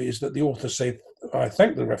frequently have is that the authors say, I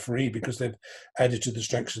thank the referee because they've added to the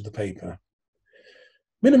strengths of the paper.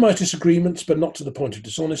 Minimize disagreements, but not to the point of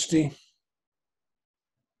dishonesty.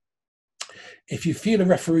 If you feel a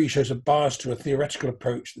referee shows a bias to a theoretical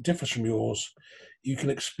approach that differs from yours, you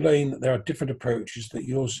can explain that there are different approaches, that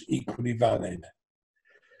yours is equally valid.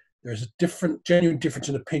 There is a genuine difference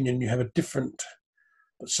in opinion. You have a different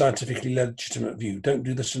but scientifically legitimate view. Don't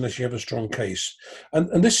do this unless you have a strong case.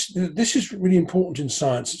 And this is really important in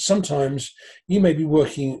science. Sometimes you may be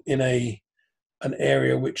working in an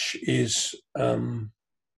area which is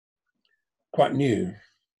quite new.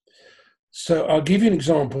 So I'll give you an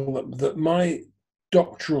example that my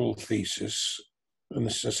doctoral thesis, and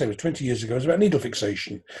this, as I say, was 20 years ago, was about needle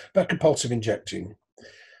fixation, about compulsive injecting.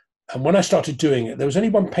 And when I started doing it, there was only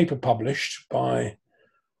one paper published by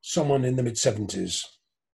someone in the mid-70s.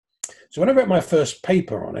 So when I wrote my first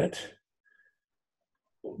paper on it,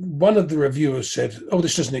 one of the reviewers said, oh,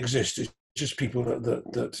 this doesn't exist. It's just people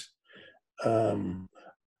that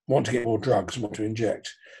want to get more drugs and want to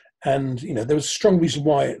inject. And, there was a strong reason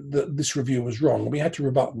why this review was wrong. We had to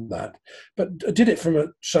rebut that. But I did it from a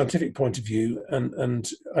scientific point of view, and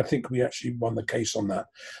I think we actually won the case on that.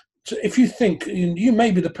 So if you think, you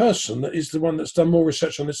may be the person that is the one that's done more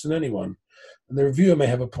research on this than anyone, and the reviewer may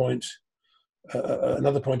have a point,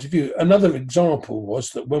 another point of view. Another example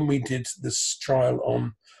was that when we did this trial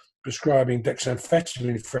on prescribing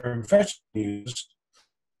dexamphetamine for amphetamine use,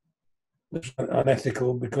 it was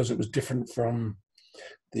unethical because it was different from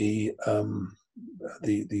the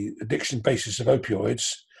addiction basis of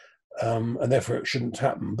opioids, and therefore it shouldn't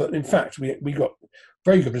happen. But in fact, we got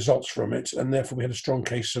very good results from it, and therefore we had a strong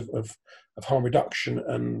case of harm reduction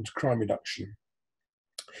and crime reduction.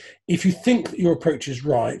 If you think that your approach is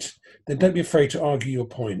right, then don't be afraid to argue your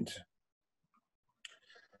point.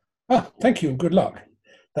 Thank you and good luck.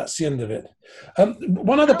 That's the end of it.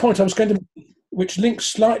 One other point I was going to, which links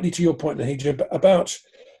slightly to your point, Lahija, about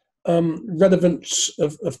relevance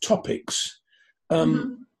of topics.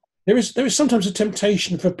 There is sometimes a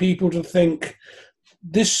temptation for people to think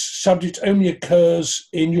this subject only occurs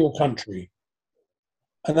in your country,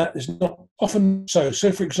 and that is not often so.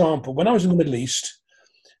 So, for example, when I was in the Middle East,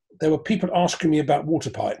 there were people asking me about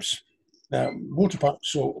water pipes. Now, water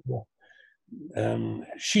pipes or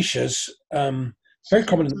shishas, very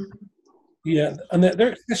common. Yeah, and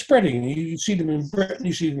they're spreading. You see them in Britain,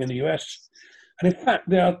 you see them in the US. And in fact,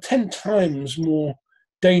 they are 10 times more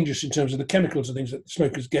dangerous in terms of the chemicals and things that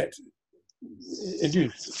smokers get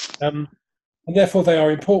induced. And therefore they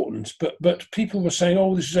are important. But people were saying,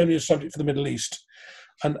 oh, this is only a subject for the Middle East.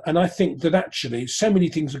 And I think that actually so many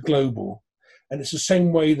things are global. And it's the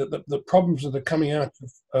same way that the problems that are coming out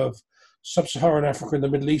of sub-Saharan Africa and the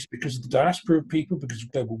Middle East because of the diaspora of people, because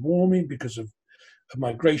of global warming, because of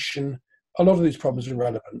migration, a lot of these problems are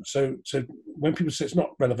relevant. So when people say it's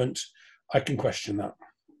not relevant, I can question that.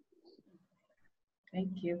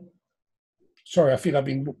 Thank you. Sorry, I feel I've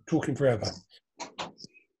been talking forever.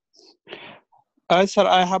 Sir,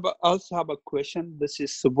 also have a question. This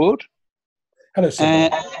is Subur. Hello, sir.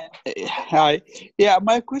 Hi. Yeah,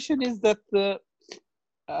 my question is that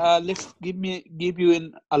let's give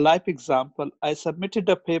you a live example. I submitted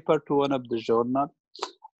a paper to one of the journal,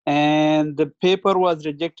 and the paper was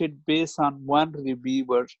rejected based on one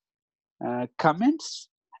reviewer comments,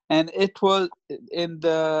 and it was in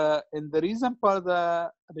the reason for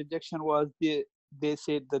the rejection was they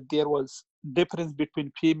said that there was difference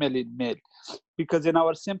between female and male, because in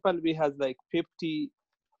our sample we had like 50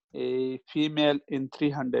 female and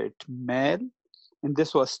 300 male, and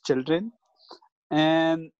this was children.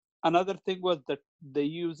 And another thing was that the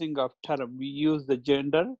using of term, we use the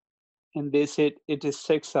gender, and they said it is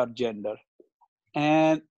sex or gender.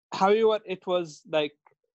 And however, it was like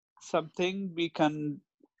something we can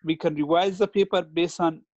revise the paper based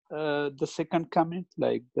on the second comment,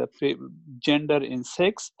 like the gender and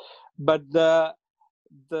sex, but the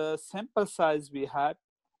sample size we had,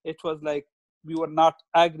 it was like we were not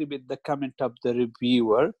agree with the comment of the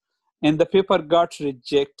reviewer, and the paper got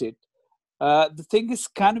rejected. The thing is,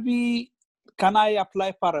 can I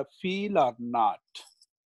apply for appeal or not?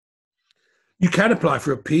 You can apply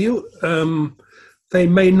for appeal. They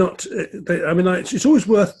may not. I mean, it's always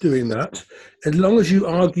worth doing that, as long as you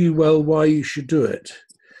argue well why you should do it.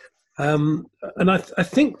 And I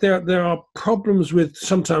think there are problems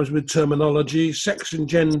sometimes with terminology. Sex and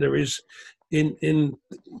gender is in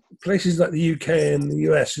places like the UK and the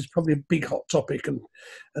US is probably a big hot topic,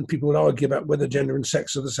 and people would argue about whether gender and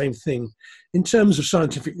sex are the same thing. In terms of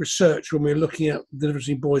scientific research, when we're looking at the difference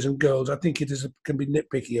between boys and girls, I think can be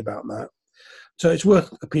nitpicky about that. So it's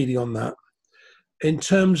worth appealing on that. In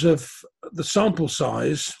terms of the sample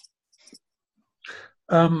size,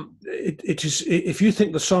 it is, if you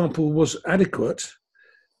think the sample was adequate,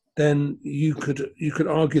 then you could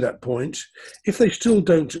argue that point. If they still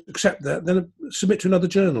don't accept that, then submit to another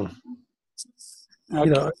journal. Okay.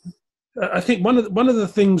 You know, I think one of the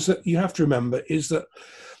things that you have to remember is that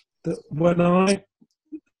when I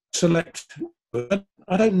select,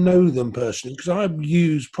 I don't know them personally, because I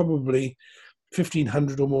use probably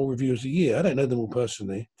 1,500 or more reviewers a year. I don't know them all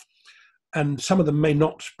personally, and some of them may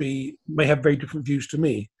have very different views to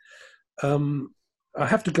me. I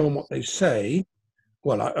have to go on what they say.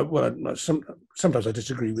 Sometimes I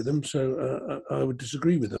disagree with them, so I would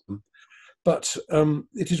disagree with them. But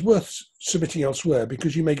it is worth submitting elsewhere,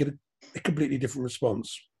 because you may get a completely different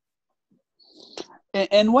response.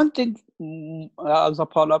 And one thing, as a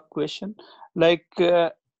follow-up question, like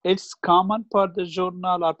it's common for the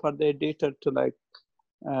journal or for the editor to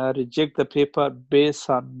reject the paper based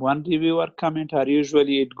on one reviewer comment, or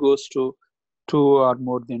usually it goes to 2 or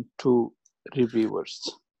more than 2 reviewers?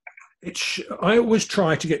 I always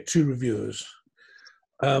try to get 2 reviewers.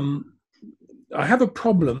 I have a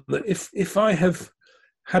problem that if I have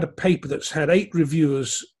had a paper that's had 8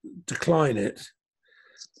 reviewers decline it,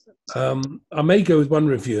 I may go with 1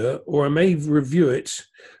 reviewer, or I may review it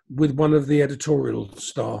with one of the editorial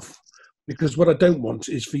staff, because what I don't want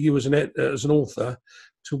is for you as an author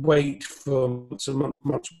to wait for some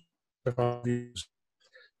months.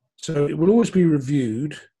 So it will always be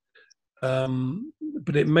reviewed,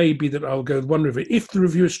 but it may be that I'll go with 1 review if the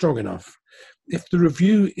review is strong enough. If the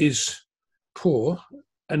review is poor,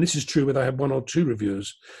 and this is true whether I have 1 or 2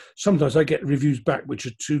 reviewers, sometimes I get reviews back which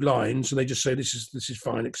are 2 lines, and they just say this is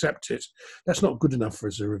fine, accept it. That's not good enough for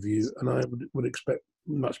as a review, and I would expect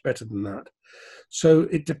much better than that. So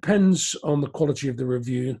it depends on the quality of the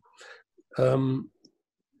review.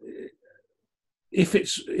 If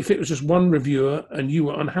it was just 1 reviewer and you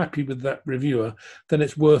were unhappy with that reviewer, then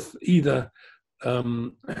it's worth either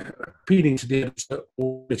appealing to the editor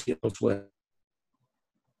or getting it elsewhere.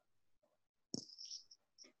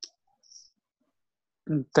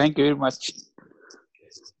 Thank you very much.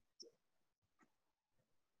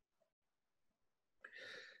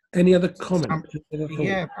 Any other comments?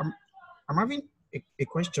 Yeah, I'm having a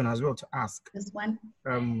question as well to ask. This one?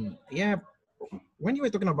 Yeah, when you were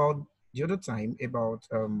talking about the other time about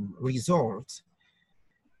results,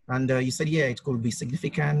 and you said, yeah, it could be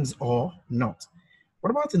significance or not. What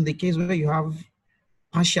about in the case where you have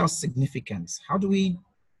partial significance? How do we,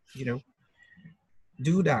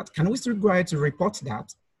 do that? Can we still go ahead to report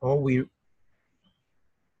that, or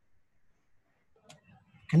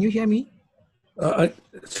can you hear me?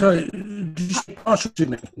 Sorry, did you say partial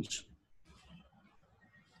significance?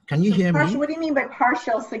 Can you hear me? What do you mean by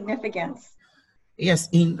partial significance? Yes,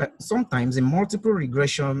 sometimes in multiple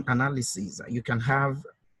regression analysis, you can have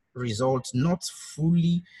results not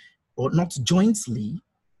fully or not jointly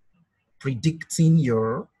predicting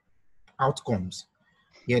your outcomes.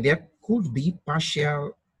 Yeah, there could be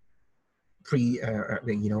partial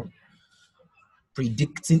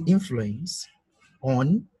predicting influence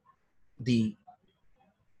on the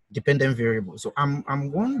dependent variable. So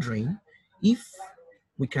I'm wondering if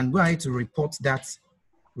we can go ahead to report that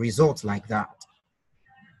result like that.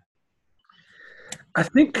 I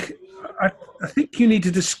think you need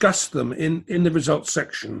to discuss them in the results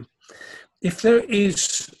section. If there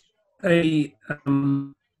is a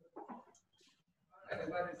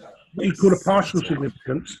what you call a partial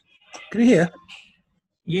significance, can you hear?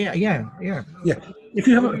 Yeah. If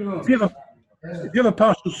you have a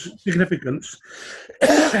partial significance,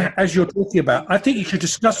 as you're talking about, I think you should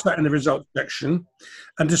discuss that in the results section,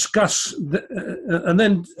 and discuss and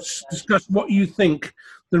then discuss what you think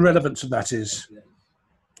the relevance of that is.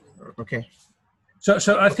 Okay. So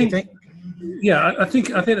I think, I think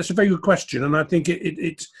that's a very good question, and I think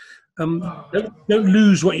don't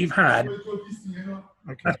lose what you've had.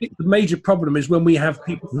 Okay. I think the major problem is when we have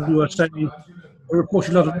people who are saying or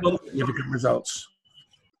reporting a lot of non-significant results.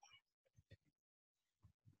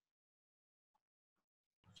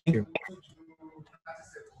 Thank you.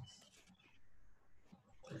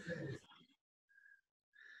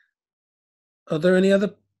 Are there any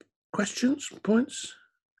other questions, points?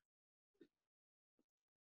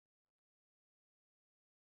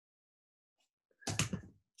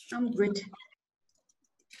 I'm good.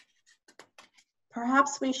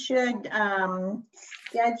 Perhaps we should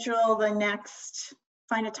schedule the next,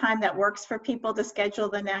 find a time that works for people to schedule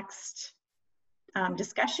the next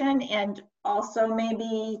discussion, and also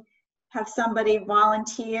maybe have somebody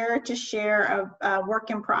volunteer to share a work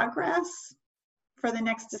in progress for the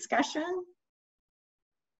next discussion.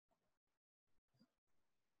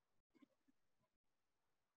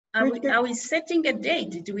 Are we setting a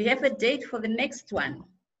date? Do we have a date for the next one?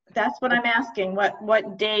 That's what I'm asking.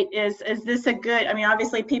 What date is this a good, I mean,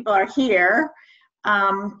 obviously people are here.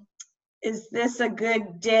 Is this a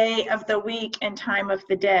good day of the week and time of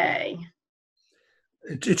the day?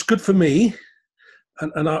 It's good for me,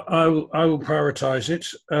 and I will prioritize it,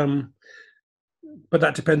 but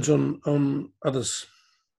that depends on others.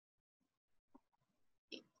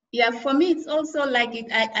 Yeah, for me, it's also like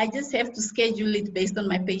I just have to schedule it based on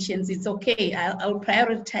my patients. It's okay. I'll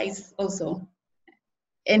prioritize also.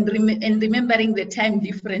 And remembering the time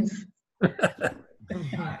difference.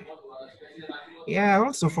 Yeah,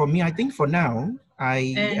 also for me, I think for now,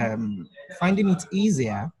 I am finding it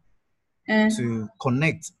easier to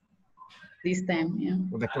connect this time, yeah,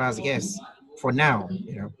 with the class. Yes, for now,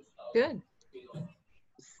 Good.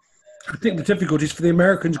 I think the difficulty is for the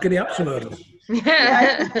Americans getting up so early.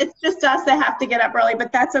 It's just us that have to get up early,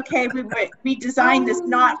 but that's okay. We designed this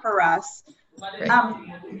not for us.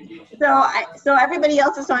 So everybody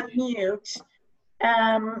else is on mute.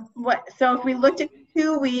 So if we looked at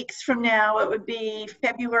 2 weeks from now, it would be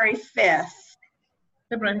February 5th.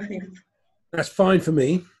 February 5th. That's fine for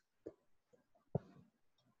me.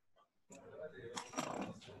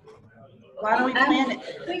 Why don't we plan it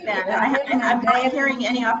then? I'm not hearing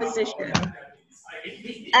any opposition.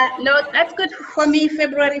 No, that's good for me,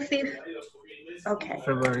 February 5th. Okay.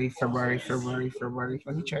 February.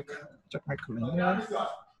 Let me check my calendar.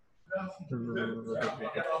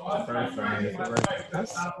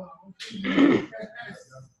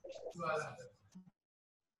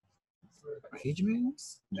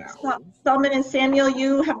 Engagements? No. Solomon and Samuel,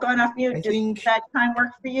 you have gone off mute. Does that time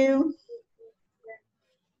work for you?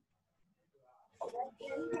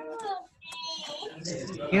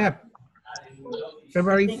 Yeah.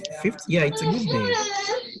 February 5th? Yeah, it's a good day.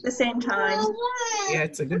 The same time. Yeah,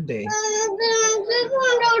 it's a good day.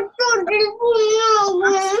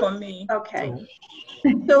 That's for me. Okay.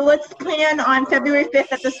 So let's plan on February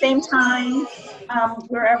 5th at the same time,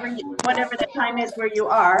 whatever the time is where you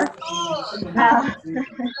are.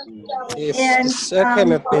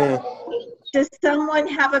 Does someone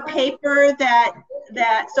have a paper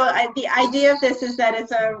the idea of this is that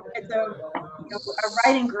it's a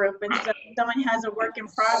writing group, and so someone has a work in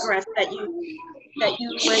progress that you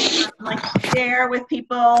would like to share with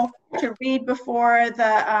people to read before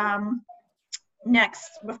the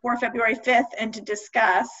before February 5th and to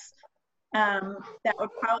discuss. That would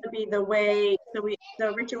probably be the way.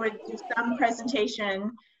 So Richard would do some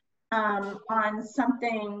presentation on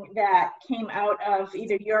something that came out of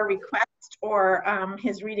either your request or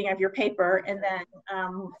his reading of your paper, and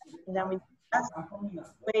then we discuss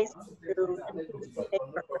ways to improve the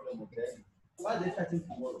paper.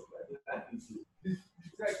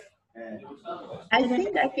 I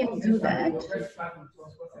think I can do that.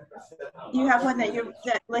 You have one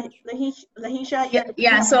Lahisha?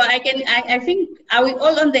 Yeah, so I think, are we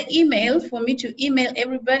all on the email for me to email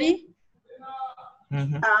everybody?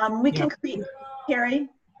 We can create, Carrie?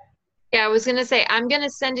 Yeah, I was gonna say, I'm gonna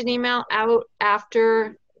send an email out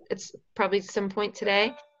after, it's probably some point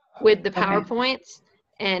today, with the PowerPoints,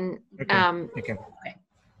 and Okay.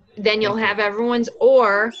 then you'll have everyone's,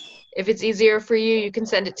 or if it's easier for you, you can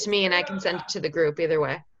send it to me and I can send it to the group, either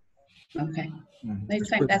way. Okay. It's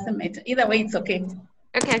fine, doesn't matter. Either way, it's okay.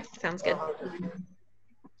 Okay, sounds good.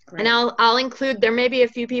 Great. And I'll include, there may be a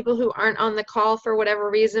few people who aren't on the call for whatever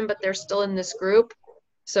reason, but they're still in this group.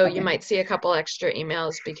 So you might see a couple extra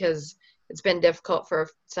emails because it's been difficult for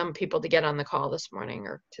some people to get on the call this morning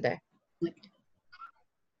or today.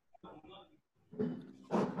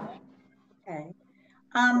 Okay.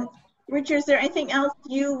 Richard, is there anything else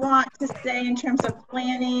you want to say in terms of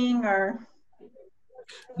planning or?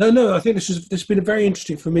 No, I think this has been very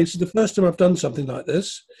interesting for me. This is the first time I've done something like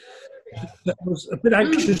this. I was a bit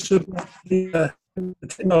anxious about the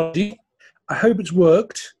technology. I hope it's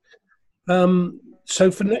worked.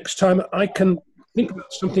 So for next time, I can think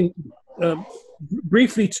about something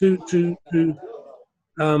briefly to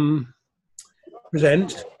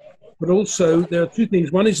present, but also there are two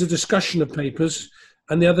things. One is a discussion of papers,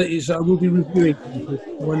 and the other is I will be reviewing papers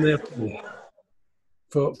when they're finished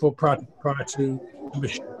for prior to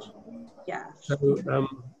submissions. Yeah. So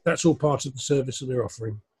that's all part of the service that we're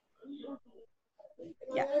offering.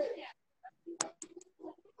 Yeah.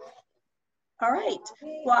 All right.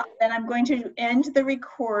 Well, then I'm going to end the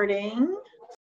recording.